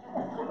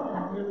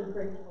 I'm really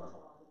grateful.